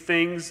between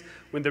things,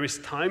 when there is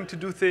time to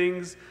do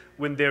things,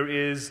 when there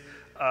is,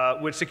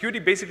 where security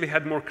basically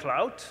had more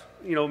clout,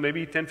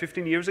 maybe 10,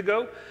 15 years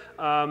ago.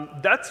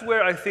 That's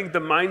where I think the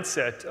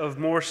mindset of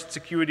more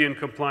security and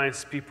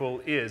compliance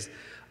people is.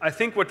 I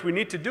think what we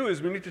need to do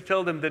is we need to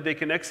tell them that they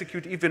can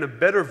execute even a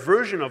better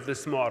version of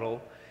this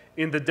model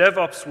in the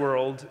DevOps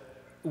world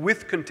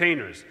with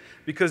containers.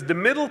 Because the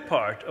middle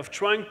part of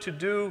trying to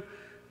do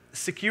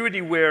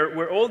security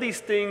where all these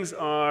things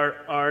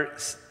are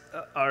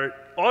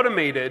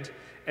automated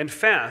and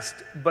fast,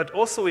 but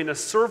also in a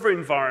server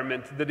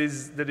environment that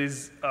is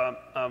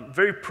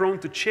very prone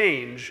to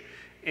change,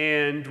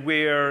 and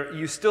where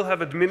you still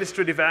have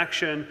administrative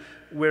action,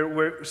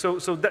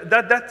 so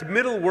that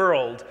middle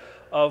world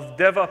of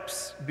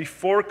DevOps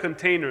before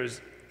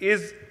containers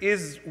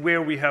is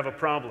where we have a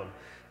problem.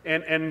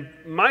 And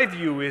my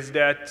view is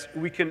that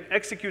we can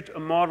execute a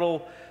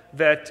model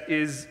that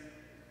is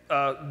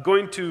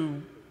going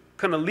to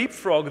kind of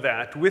leapfrog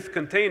that with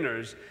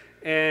containers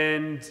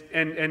and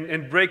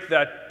break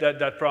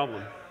that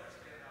problem.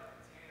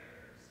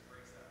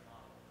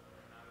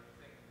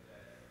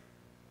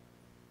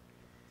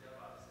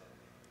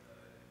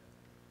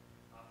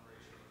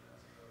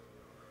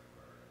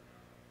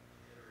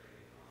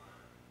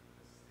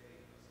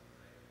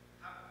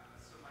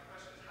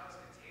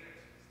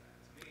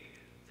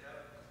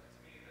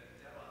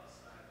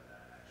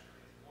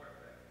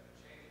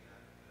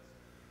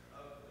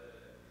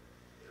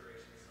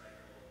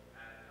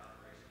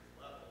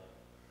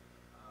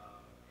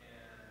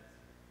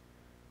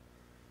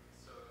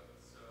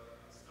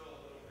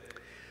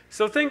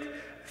 So think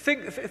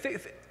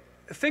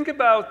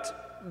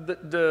about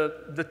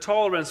the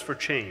tolerance for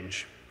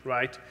change,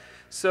 right?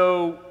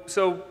 So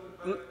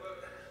To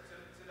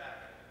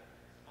that,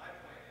 my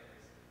point is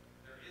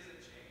there is a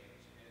change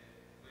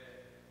with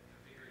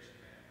configuration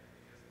management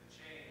because the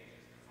change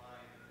is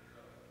defined in the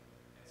code.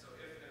 And so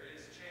if there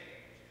is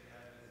change, it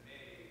has been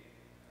made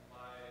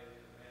by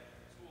the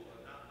management tool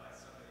and not by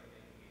somebody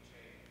making a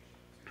change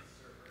to the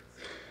server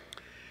itself.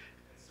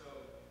 And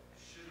so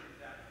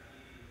shouldn't that be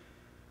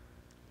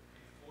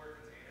before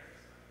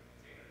containers?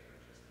 I mean, containers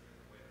are just a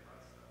different way to run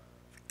stuff.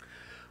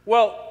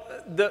 well,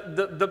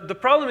 the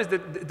problem is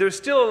that there's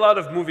still a lot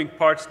of moving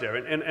parts there,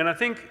 and I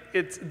think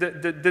it's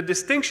the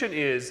distinction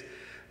is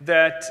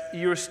that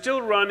you're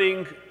still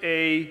running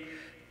a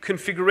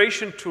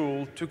configuration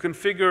tool to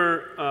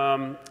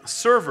configure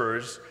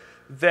servers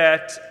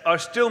that are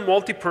still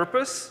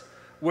multi-purpose,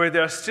 where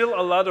there are still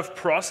a lot of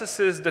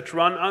processes that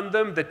run on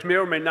them that may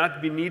or may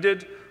not be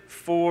needed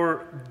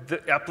for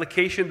the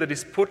application that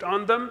is put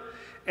on them.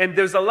 And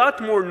there's a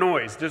lot more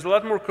noise, there's a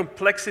lot more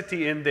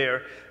complexity in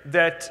there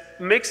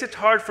that makes it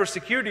hard for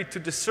security to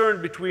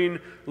discern between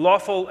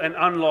lawful and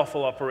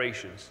unlawful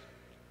operations.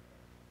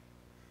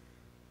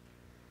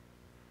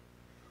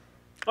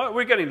 Oh,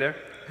 we're getting there.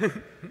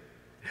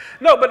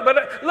 No, but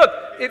look,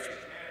 if...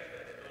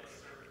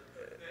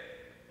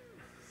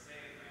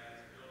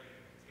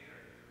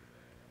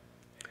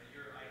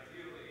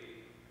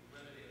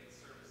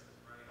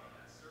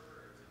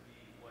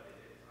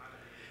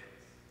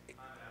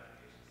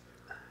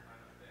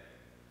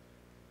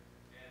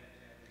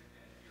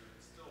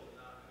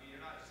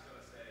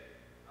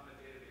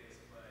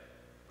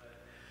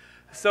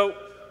 So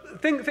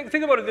think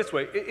about it this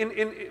way.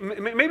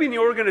 Maybe in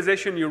your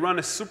organization you run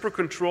a super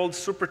controlled,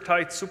 super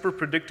tight, super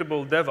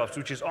predictable DevOps,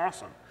 which is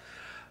awesome.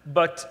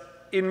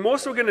 But in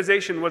most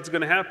organizations, what's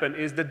going to happen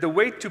is that the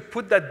way to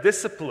put that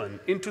discipline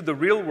into the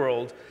real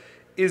world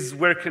is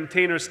where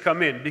containers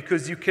come in,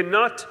 because you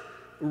cannot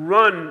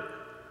run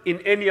in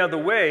any other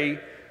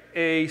way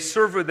a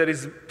server that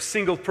is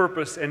single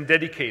purpose and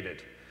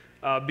dedicated.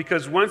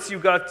 Because once you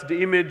got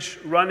the image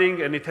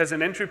running and it has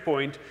an entry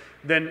point,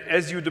 then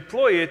as you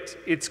deploy it,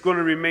 it's going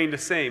to remain the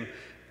same.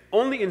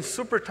 Only in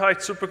super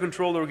tight, super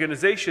controlled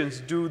organizations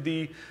do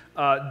the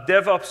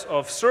DevOps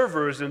of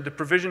servers and the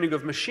provisioning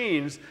of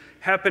machines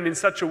happen in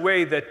such a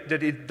way that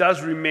it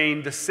does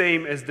remain the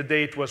same as the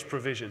day it was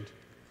provisioned.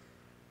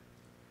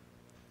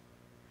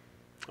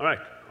 All right,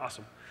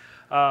 awesome.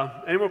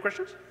 Any more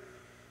questions?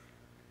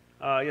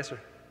 Yes, sir.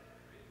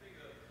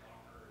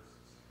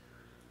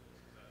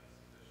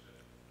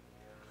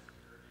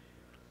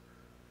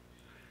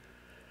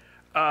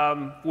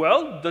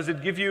 Well, does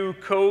it give you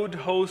code,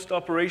 host,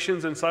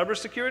 operations, and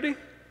cybersecurity?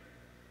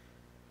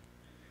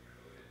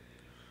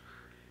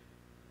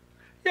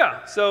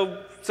 Yeah,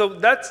 so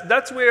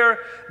that's where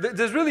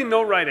there's really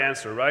no right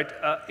answer, right?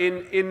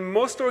 In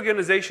most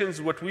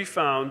organizations, what we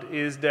found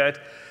is that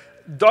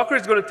Docker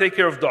is going to take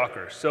care of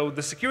Docker. So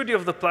the security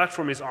of the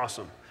platform is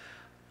awesome.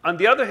 On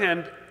the other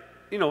hand,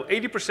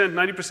 80%,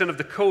 90% of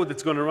the code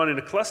that's going to run in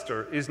a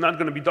cluster is not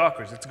going to be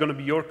Docker's. It's going to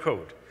be your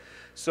code.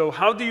 So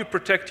how do you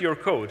protect your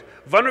code?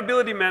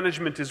 Vulnerability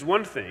management is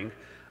one thing.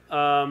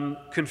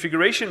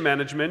 Configuration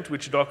management,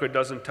 which Docker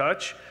doesn't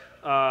touch.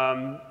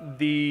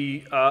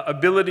 the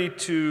ability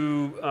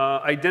to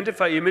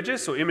identify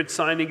images, so image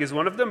signing is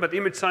one of them, but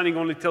image signing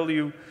only tells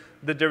you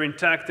that they're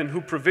intact and who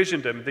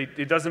provisioned them.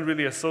 It doesn't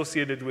really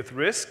associate it with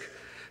risk.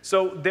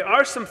 So there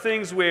are some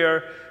things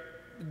where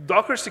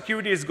Docker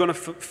security is going to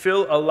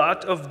fill a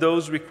lot of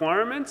those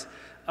requirements.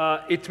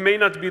 It may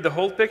not be the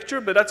whole picture,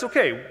 but that's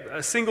okay.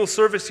 A single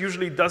service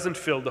usually doesn't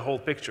fill the whole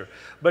picture.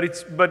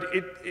 But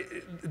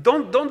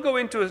don't go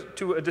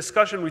into a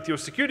discussion with your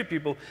security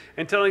people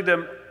and telling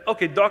them,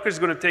 okay, Docker is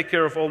going to take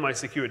care of all my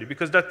security,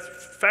 because that's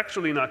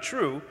factually not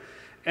true,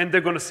 and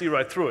they're going to see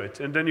right through it,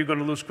 and then you're going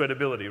to lose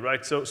credibility,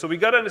 right? So we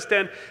got to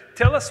understand,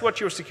 tell us what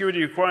your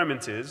security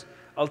requirements is.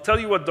 I'll tell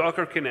you what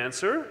Docker can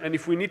answer, and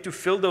if we need to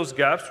fill those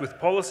gaps with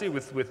policy,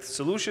 with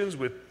solutions,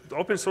 with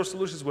open source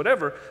solutions,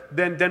 whatever,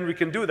 then we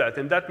can do that,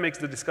 and that makes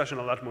the discussion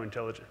a lot more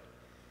intelligent.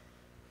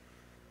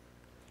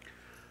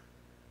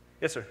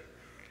 Yes, sir?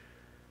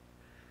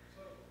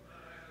 So,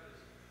 I had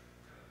this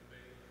kind of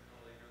debate with a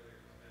colleague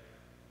earlier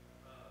today,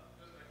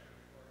 just actually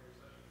before your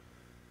session,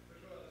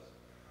 which was,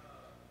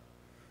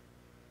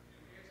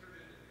 you answered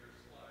it in your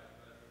slide,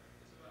 but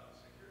it's about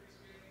security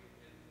scanning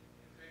in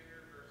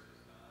container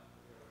versus not,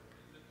 or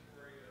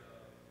inventory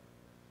of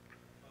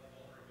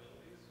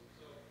vulnerabilities.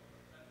 So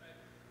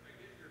I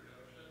get your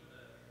notion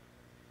that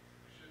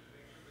you should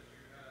make sure that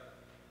you have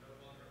no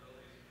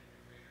vulnerabilities in your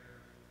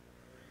container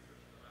before you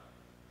push them out.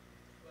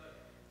 But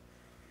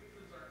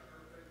humans aren't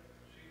perfect,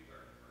 machines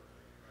aren't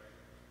perfect, right?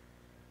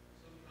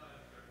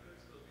 Sometimes there could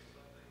still be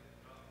something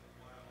out in the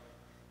wild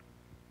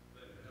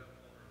that could have a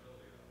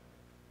vulnerability on it.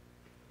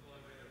 The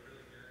only way to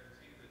really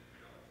guarantee that you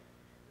don't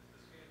is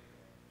to scan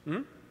for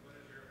it. What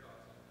is your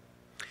thoughts on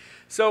that?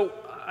 So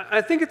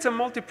I think it's a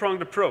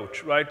multi-pronged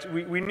approach, right?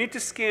 We need to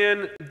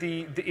scan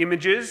the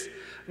images.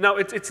 Now,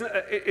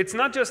 it's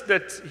not just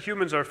that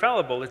humans are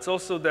fallible. It's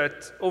also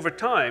that over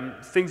time,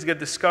 things get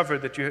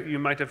discovered that you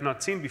might have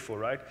not seen before,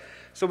 right?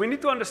 So we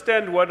need to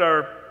understand what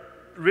our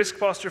risk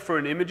posture for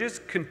an image is,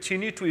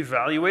 continue to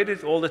evaluate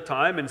it all the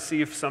time and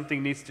see if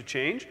something needs to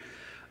change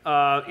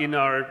in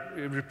our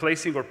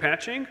replacing or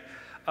patching.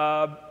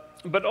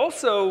 But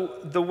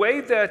also, the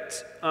way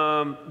that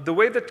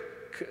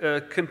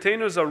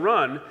containers are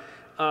run,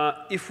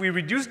 if we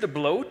reduce the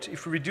bloat,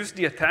 if we reduce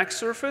the attack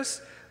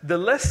surface, the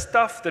less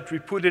stuff that we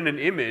put in an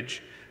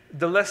image,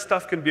 the less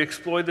stuff can be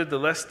exploited, the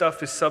less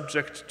stuff is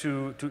subject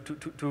to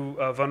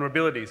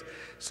vulnerabilities.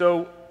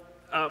 So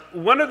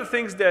one of the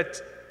things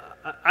that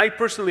I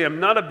personally am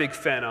not a big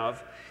fan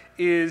of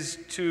is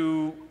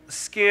to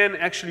scan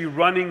actually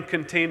running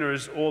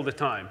containers all the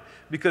time,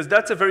 because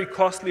that's a very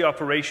costly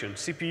operation,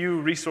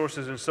 CPU,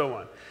 resources, and so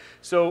on.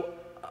 So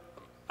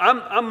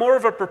I'm more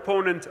of a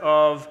proponent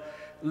of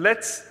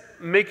let's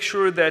make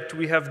sure that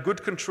we have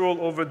good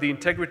control over the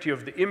integrity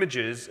of the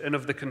images and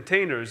of the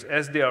containers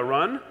as they are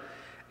run.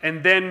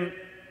 And then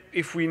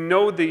if we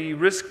know the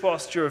risk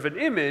posture of an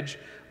image,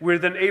 we're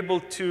then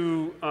able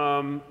to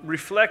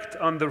reflect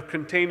on the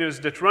containers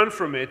that run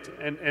from it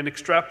and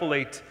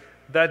extrapolate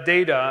that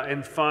data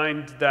and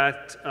find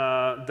that,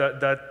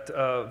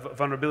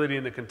 vulnerability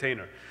in the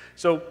container.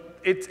 So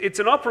it's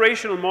an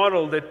operational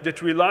model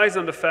that relies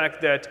on the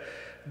fact that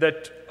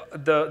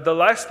the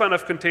lifespan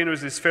of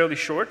containers is fairly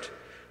short,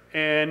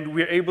 and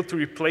we're able to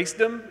replace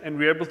them, and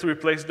we're able to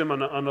replace them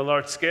on a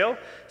large scale.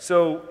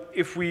 So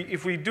if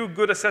we do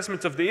good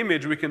assessments of the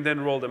image, we can then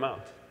roll them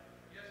out.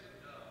 Yes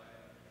and no.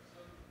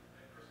 Some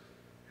persistent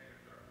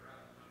containers are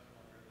around much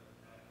longer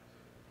than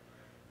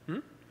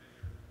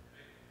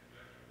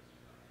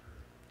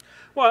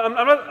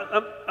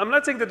that. Well, I'm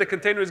not saying that the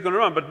container is going to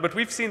run, but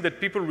we've seen that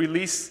people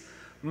release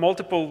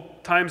multiple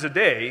times a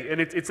day, and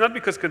it's not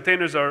because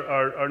containers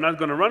are not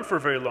going to run for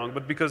very long,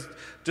 but because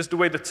just the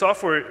way that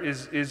software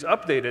is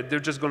updated, they're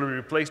just going to be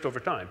replaced over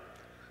time.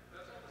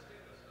 That's all the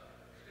stateless stuff.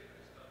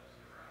 Stateless stuff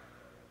is around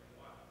for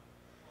a while.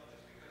 Well,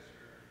 just because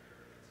your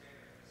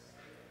container is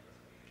stable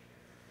doesn't mean it can't be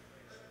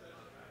replaced.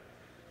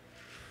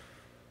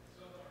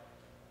 So far.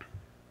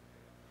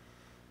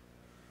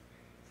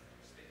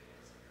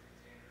 Stateless of your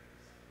container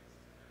is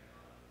depending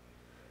on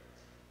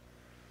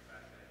the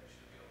fact that you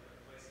should be able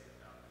to replace it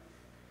without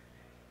moving your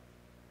name,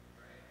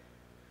 right?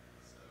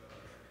 So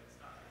it's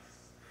not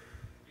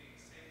being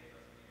stable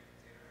doesn't mean your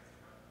container has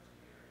to run for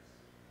 2 years.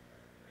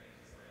 It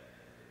means that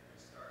if it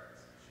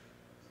restarts, you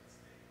shouldn't lose its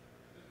state.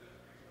 If it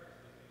restarts,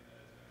 doesn't mean that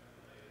it's going to have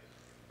the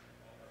latest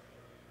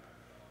vulnerability back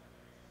to all.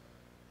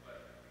 But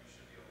you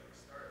should be able to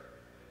restart it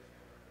with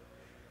the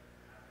latest vulnerability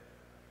and have it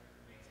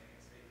maintain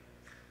its state.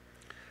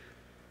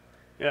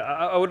 Yeah,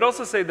 I would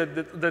also say that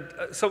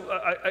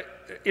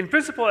in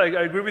principle, I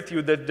agree with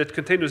you that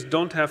containers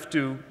don't have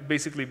to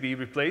basically be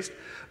replaced.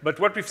 But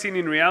what we've seen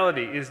in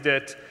reality is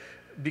that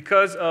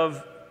because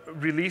of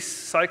release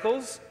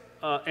cycles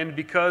and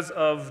because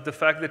of the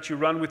fact that you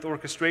run with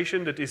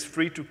orchestration that is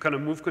free to kind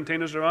of move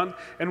containers around,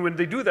 and when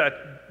they do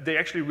that, they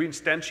actually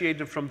reinstantiate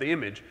them from the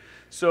image.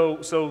 So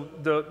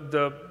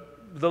the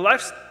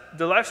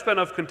lifespan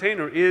of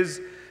container is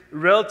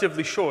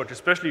relatively short,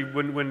 especially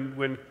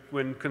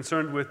when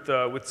concerned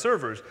with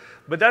servers.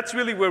 But that's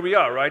really where we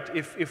are, right?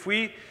 If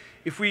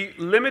if we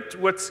limit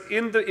what's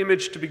in the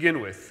image to begin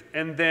with,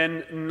 and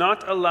then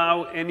not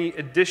allow any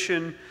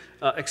addition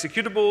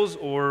executables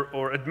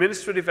or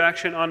administrative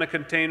action on a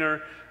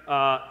container,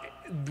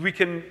 we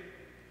can,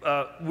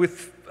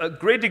 with a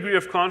great degree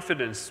of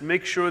confidence,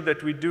 make sure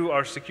that we do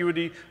our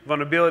security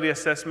vulnerability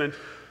assessment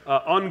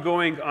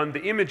ongoing on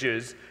the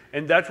images,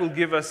 and that will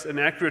give us an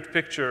accurate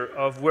picture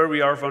of where we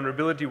are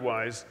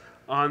vulnerability-wise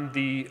on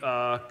the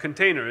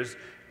containers.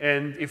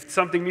 And if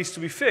something needs to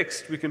be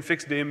fixed, we can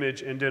fix the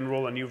image and then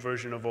roll a new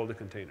version of all the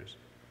containers.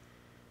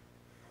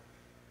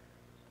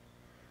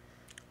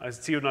 I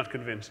see you're not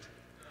convinced.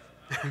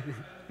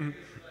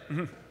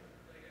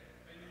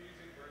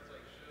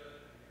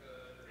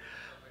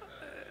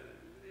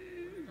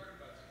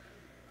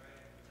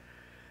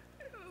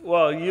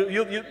 Well,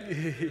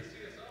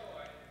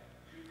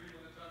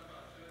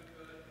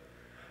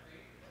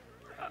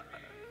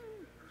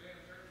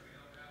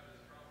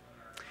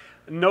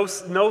 no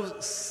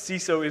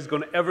CISO is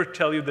going to ever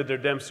tell you that they're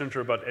damn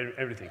certain about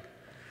everything.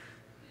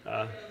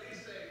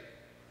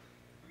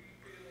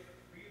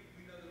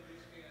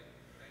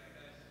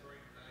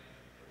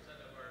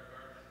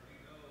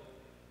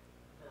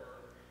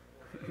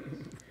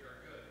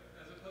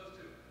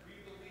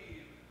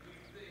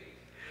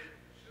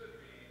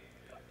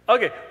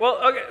 Okay, well,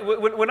 okay.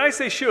 When I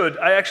say should,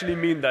 I actually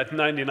mean that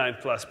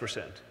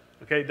 99+%.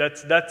 Okay,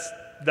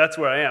 that's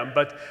where I am.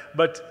 But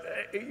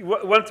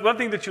one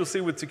thing that you'll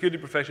see with security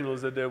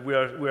professionals is that we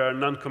are a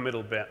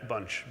non-committal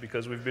bunch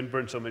because we've been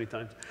burned so many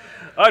times.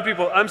 All right,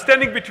 people, I'm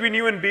standing between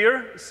you and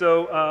beer,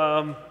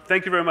 so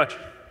thank you very much.